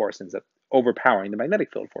field force ends up overpowering the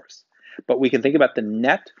magnetic field force. But we can think about the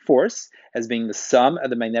net force as being the sum of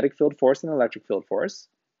the magnetic field force and the electric field force,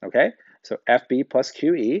 okay? So FB plus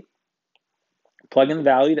QE. Plug in the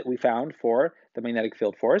value that we found for the magnetic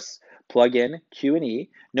field force, plug in Q and E.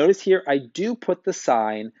 Notice here I do put the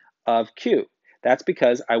sign of Q. That's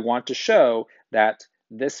because I want to show that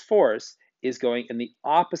this force is going in the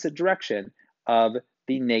opposite direction of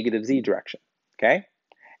the negative Z direction, okay?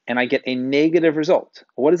 And I get a negative result.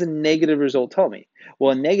 What does a negative result tell me?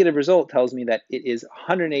 Well, a negative result tells me that it is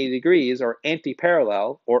 180 degrees or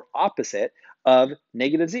anti-parallel or opposite of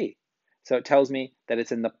negative Z. So it tells me that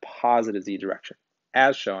it's in the positive Z direction,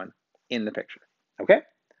 as shown in the picture. Okay,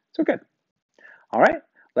 so good. All right,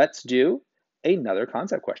 let's do another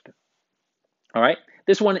concept question. All right,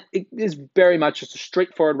 this one is very much just a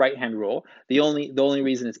straightforward right-hand rule. The only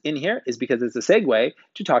reason it's in here is because it's a segue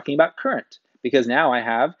to talking about current, because now I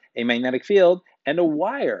have a magnetic field and a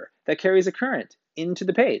wire that carries a current into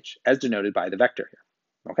the page, as denoted by the vector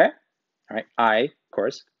here. Okay, all right, I, of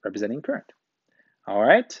course, representing current. All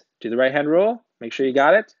right, do the right-hand rule. Make sure you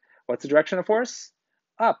got it. What's the direction of force?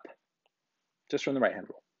 Up, just from the right-hand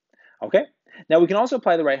rule. Okay, now we can also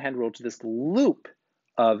apply the right-hand rule to this loop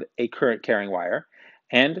of a current carrying wire.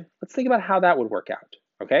 And let's think about how that would work out.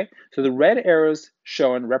 Okay, so the red arrows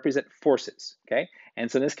shown represent forces. Okay,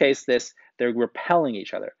 and so in this case, they're repelling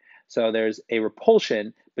each other. So there's a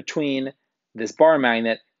repulsion between this bar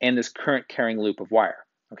magnet and this current carrying loop of wire.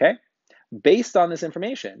 Okay, based on this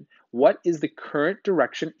information, what is the current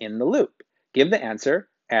direction in the loop? Give the answer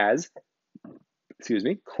as,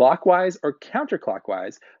 clockwise or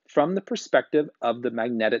counterclockwise from the perspective of the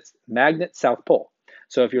magnet south pole.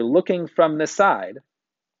 So if you're looking from this side,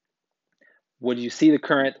 would you see the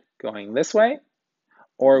current going this way,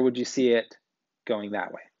 or would you see it going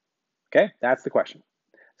that way? Okay, that's the question.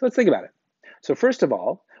 So let's think about it. So first of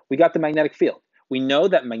all, we got the magnetic field. We know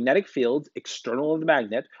that magnetic fields external of the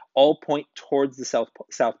magnet all point towards the south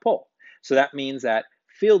pole. So that means that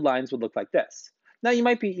field lines would look like this. Now you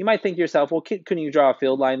might think to yourself, well, couldn't you draw a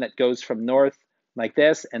field line that goes from north like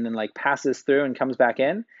this and then like passes through and comes back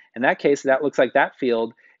in? In that case, that looks like that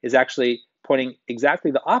field is actually pointing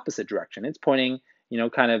exactly the opposite direction. It's pointing,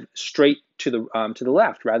 kind of straight to the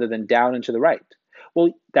left rather than down and to the right.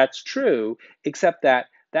 Well, that's true, except that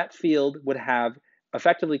that field would have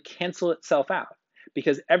effectively cancel itself out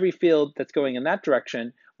because every field that's going in that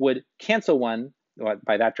direction would cancel one, well,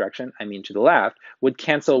 by that direction, I mean to the left, would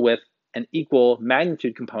cancel with an equal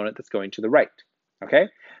magnitude component that's going to the right, okay?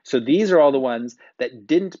 So these are all the ones that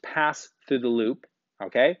didn't pass through the loop,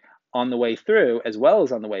 okay, on the way through as well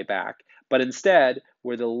as on the way back, but instead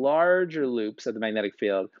were the larger loops of the magnetic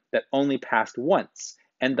field that only passed once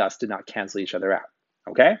and thus did not cancel each other out,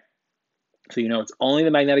 okay? So it's only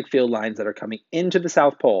the magnetic field lines that are coming into the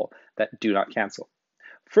South Pole that do not cancel.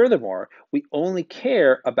 Furthermore, we only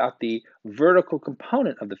care about the vertical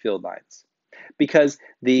component of the field lines because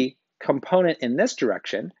the component in this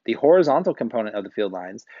direction, the horizontal component of the field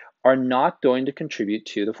lines, are not going to contribute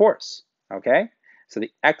to the force, okay? So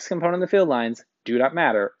the x component of the field lines do not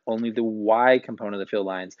matter, only the y component of the field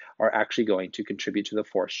lines are actually going to contribute to the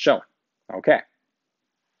force shown, okay?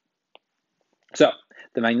 So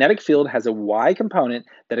the magnetic field has a y component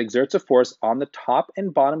that exerts a force on the top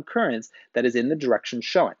and bottom currents that is in the direction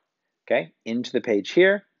shown, okay? Into the page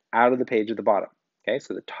here, out of the page at the bottom, okay?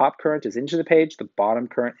 So the top current is into the page, the bottom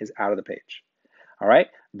current is out of the page, all right?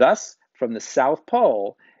 Thus, from the South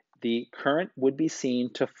Pole, the current would be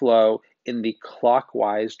seen to flow in the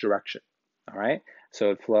clockwise direction, all right? So it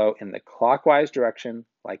would flow in the clockwise direction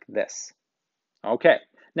like this. Okay,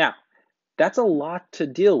 now, that's a lot to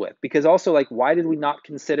deal with because also, like, why did we not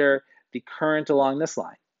consider the current along this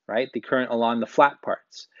line, right? The current along the flat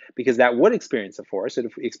parts, because that would experience a force. It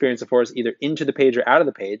would experience a force either into the page or out of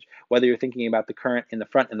the page, whether you're thinking about the current in the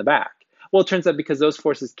front and the back. Well, it turns out because those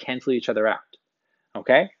forces cancel each other out,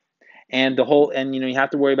 okay? And you have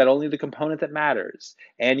to worry about only the component that matters.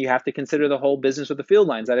 And you have to consider the whole business with the field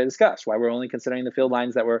lines that I discussed, why we're only considering the field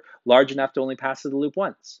lines that were large enough to only pass through the loop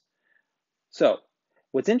once. So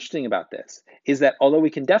what's interesting about this is that although we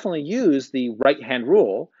can definitely use the right-hand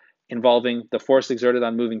rule involving the force exerted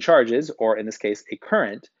on moving charges, or in this case, a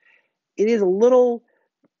current, it is a little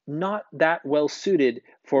not that well suited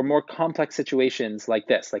for more complex situations like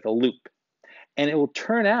this, like a loop. And it will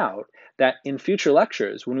turn out that in future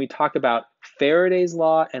lectures, when we talk about Faraday's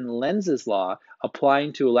law and Lenz's law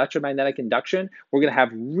applying to electromagnetic induction, we're going to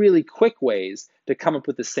have really quick ways to come up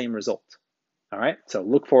with the same result. All right, so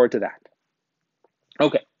look forward to that.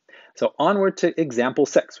 Okay, so onward to example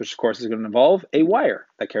 6, which of course is going to involve a wire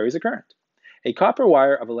that carries a current. A copper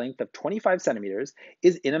wire of a length of 25 centimeters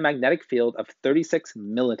is in a magnetic field of 36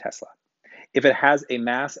 millitesla. If it has a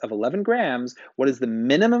mass of 11 grams, what is the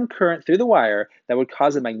minimum current through the wire that would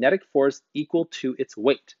cause a magnetic force equal to its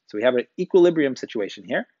weight? So we have an equilibrium situation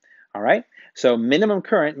here, all right? So minimum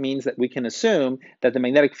current means that we can assume that the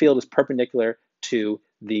magnetic field is perpendicular to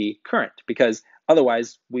the current, because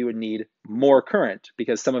otherwise we would need more current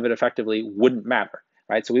because some of it effectively wouldn't matter,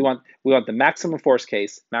 right? So we want the maximum force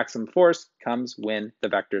case. Maximum force comes when the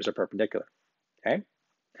vectors are perpendicular, okay?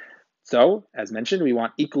 So, as mentioned, we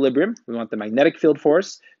want equilibrium. We want the magnetic field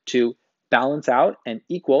force to balance out and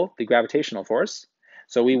equal the gravitational force.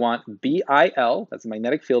 So we want BIL, that's the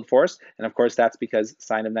magnetic field force, and of course that's because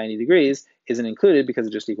sine of 90 degrees isn't included because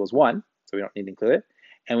it just equals 1, so we don't need to include it.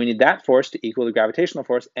 And we need that force to equal the gravitational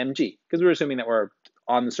force mg, because we're assuming that we're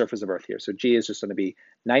on the surface of Earth here. So g is just going to be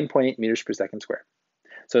 9.8 meters per second squared.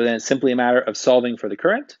 So then it's simply a matter of solving for the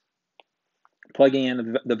current, plugging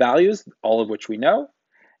in the values, all of which we know,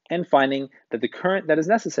 and finding that the current that is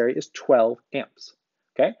necessary is 12 amps.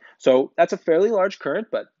 Okay, so that's a fairly large current,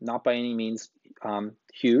 but not by any means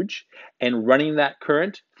huge. And running that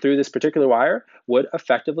current through this particular wire would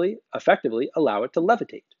effectively allow it to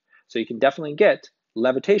levitate. So you can definitely get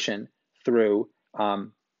levitation through,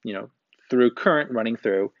 through current running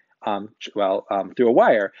through, through a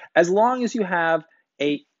wire, as long as you have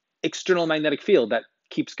a external magnetic field that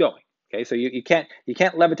keeps going. Okay, so you can't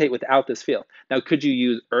levitate without this field. Now, could you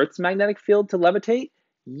use Earth's magnetic field to levitate?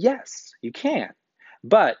 Yes, you can,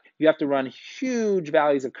 but you have to run huge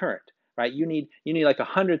values of current, right? You need like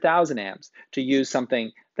 100,000 amps to use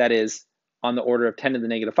something that is on the order of 10 to the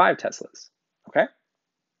negative 5 teslas. Okay,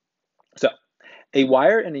 so a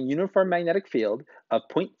wire in a uniform magnetic field of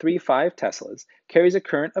 0.35 teslas carries a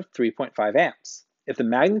current of 3.5 amps. If the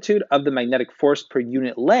magnitude of the magnetic force per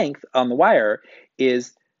unit length on the wire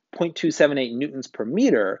is 0.278 newtons per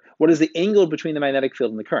meter, what is the angle between the magnetic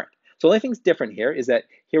field and the current? So the only thing's different here is that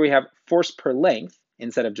here we have force per length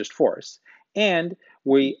instead of just force, and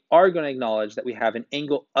we are going to acknowledge that we have an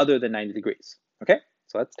angle other than 90 degrees. Okay,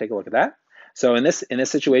 so let's take a look at that. So in this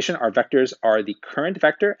situation, our vectors are the current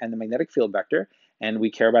vector and the magnetic field vector, and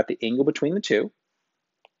we care about the angle between the two.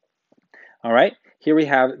 All right, here we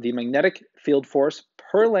have the magnetic field force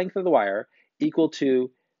per length of the wire equal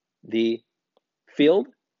to the field,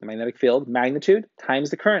 the magnetic field magnitude times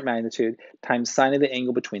the current magnitude times sine of the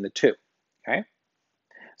angle between the two. Okay,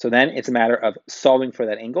 so then it's a matter of solving for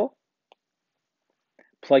that angle,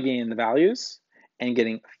 plugging in the values, and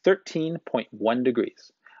getting 13.1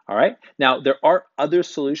 degrees. All right, now there are other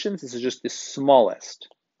solutions. This is just the smallest.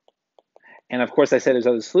 And of course, I said there's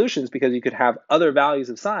other solutions because you could have other values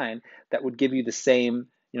of sine that would give you the same,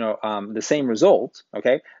 the same result.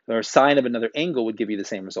 Okay, or sine of another angle would give you the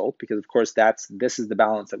same result because, of course, this is the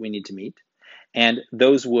balance that we need to meet, and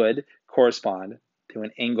those would correspond to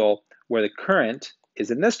an angle where the current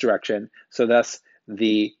is in this direction. So thus,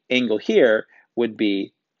 the angle here would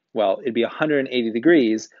be, well, it'd be 180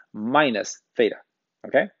 degrees minus theta.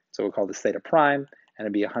 Okay, so we'll call this theta prime, and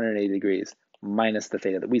it'd be 180 degrees minus the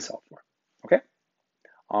theta that we solved for. Okay,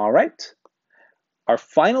 all right. Our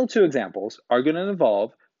final two examples are going to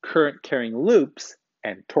involve current carrying loops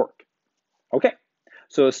and torque. Okay,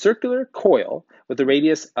 so a circular coil with a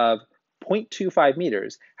radius of 0.25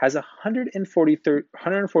 meters has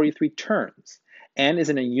 143 turns and is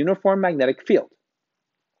in a uniform magnetic field.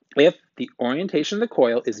 If the orientation of the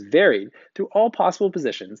coil is varied through all possible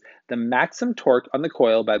positions, the maximum torque on the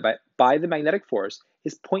coil by the magnetic force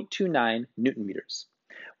is 0.29 Newton meters.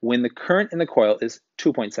 When the current in the coil is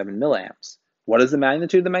 2.7 milliamps, what is the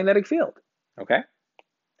magnitude of the magnetic field? Okay,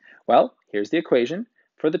 well, here's the equation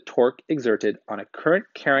for the torque exerted on a current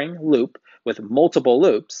carrying loop with multiple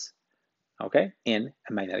loops, okay, in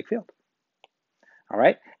a magnetic field. All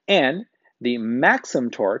right, and the maximum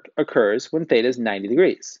torque occurs when theta is 90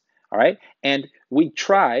 degrees. All right, and we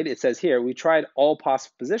tried, it says here, we tried all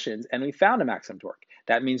possible positions and we found a maximum torque.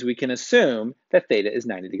 That means we can assume that theta is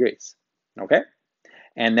 90 degrees. Okay,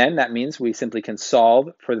 and then that means we simply can solve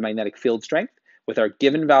for the magnetic field strength with our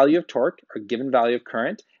given value of torque, our given value of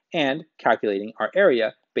current, and calculating our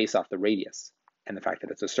area based off the radius and the fact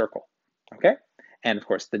that it's a circle. Okay, and of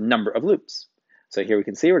course the number of loops. So here we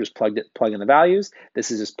can see we're just plugging in the values.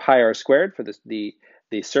 This is just pi r squared for the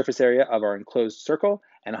surface area of our enclosed circle,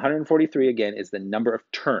 and 143 again is the number of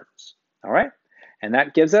turns. All right, and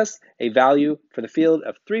that gives us a value for the field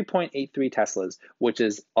of 3.83 Teslas, which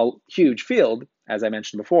is a huge field, as I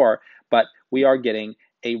mentioned before, but we are getting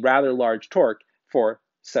a rather large torque for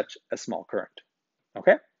such a small current.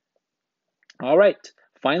 Okay? All right,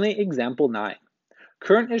 finally, example 9.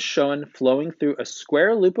 Current is shown flowing through a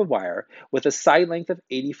square loop of wire with a side length of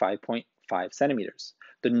 85.5 centimeters.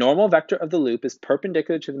 The normal vector of the loop is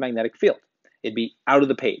perpendicular to the magnetic field. It'd be out of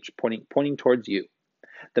the page, pointing towards you.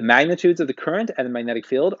 The magnitudes of the current and the magnetic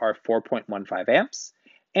field are 4.15 amps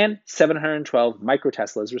and 712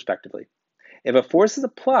 microteslas, respectively. If a force is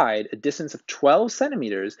applied a distance of 12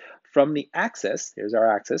 centimeters from the axis, here's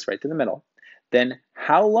our axis right to the middle, then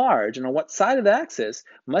how large and on what side of the axis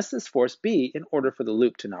must this force be in order for the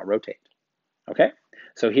loop to not rotate? Okay,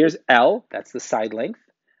 so here's L, that's the side length,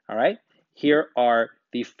 all right? Here are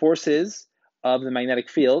the forces of the magnetic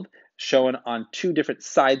field shown on two different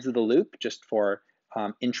sides of the loop, just for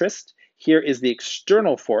interest. Here is the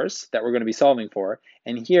external force that we're going to be solving for,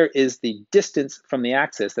 and here is the distance from the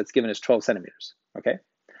axis that's given as 12 centimeters, okay?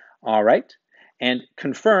 All right, and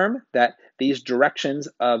confirm that these directions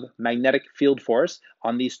of magnetic field force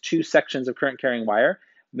on these two sections of current carrying wire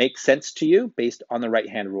make sense to you based on the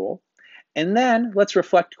right-hand rule. And then let's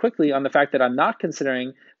reflect quickly on the fact that I'm not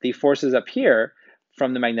considering the forces up here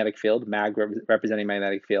from the magnetic field, mag representing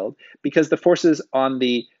magnetic field, because the forces on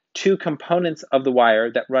the two components of the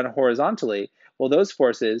wire that run horizontally, well, those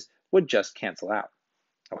forces would just cancel out,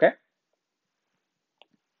 okay?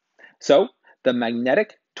 So the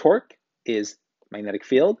magnetic torque is magnetic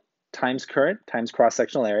field times current times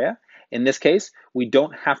cross-sectional area. In this case, we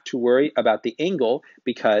don't have to worry about the angle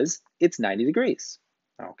because it's 90 degrees,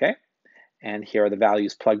 okay? And here are the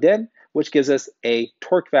values plugged in, which gives us a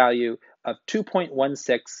torque value of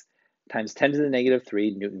 2.16 times 10 to the negative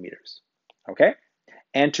 3 Newton meters, okay?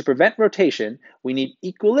 And to prevent rotation, we need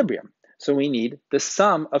equilibrium. So we need the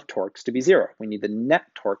sum of torques to be 0. We need the net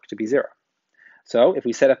torque to be 0. So if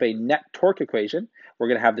we set up a net torque equation, we're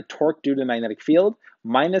going to have the torque due to the magnetic field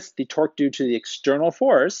minus the torque due to the external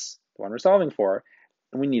force, the one we're solving for,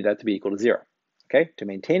 and we need that to be equal to 0, okay, to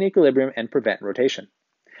maintain equilibrium and prevent rotation.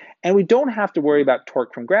 And we don't have to worry about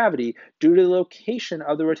torque from gravity due to the location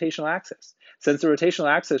of the rotational axis. Since the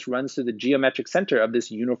rotational axis runs through the geometric center of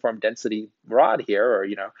this uniform density rod here, or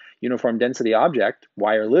uniform density object,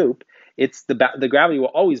 wire loop, the gravity will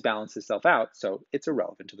always balance itself out, so it's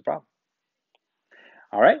irrelevant to the problem.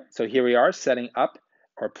 All right, so here we are setting up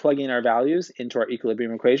or plugging our values into our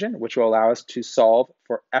equilibrium equation, which will allow us to solve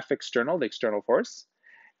for F external, the external force.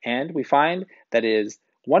 And we find that it is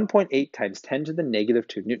 1.8 times 10 to the negative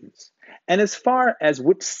 2 newtons. And as far as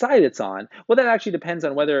which side it's on, well, that actually depends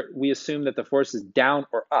on whether we assume that the force is down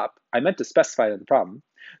or up. I meant to specify it in the problem.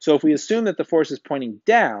 So if we assume that the force is pointing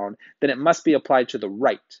down, then it must be applied to the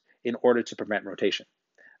right in order to prevent rotation,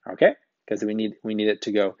 okay? Because we need it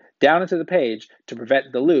to go down into the page to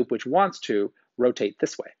prevent the loop, which wants to rotate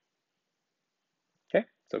this way, okay?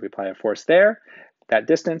 So if we apply a force there, that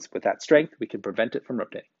distance with that strength, we can prevent it from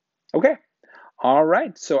rotating. Okay, all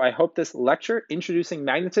right, so I hope this lecture introducing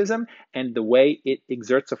magnetism and the way it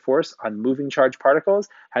exerts a force on moving charged particles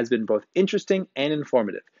has been both interesting and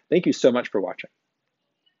informative. Thank you so much for watching.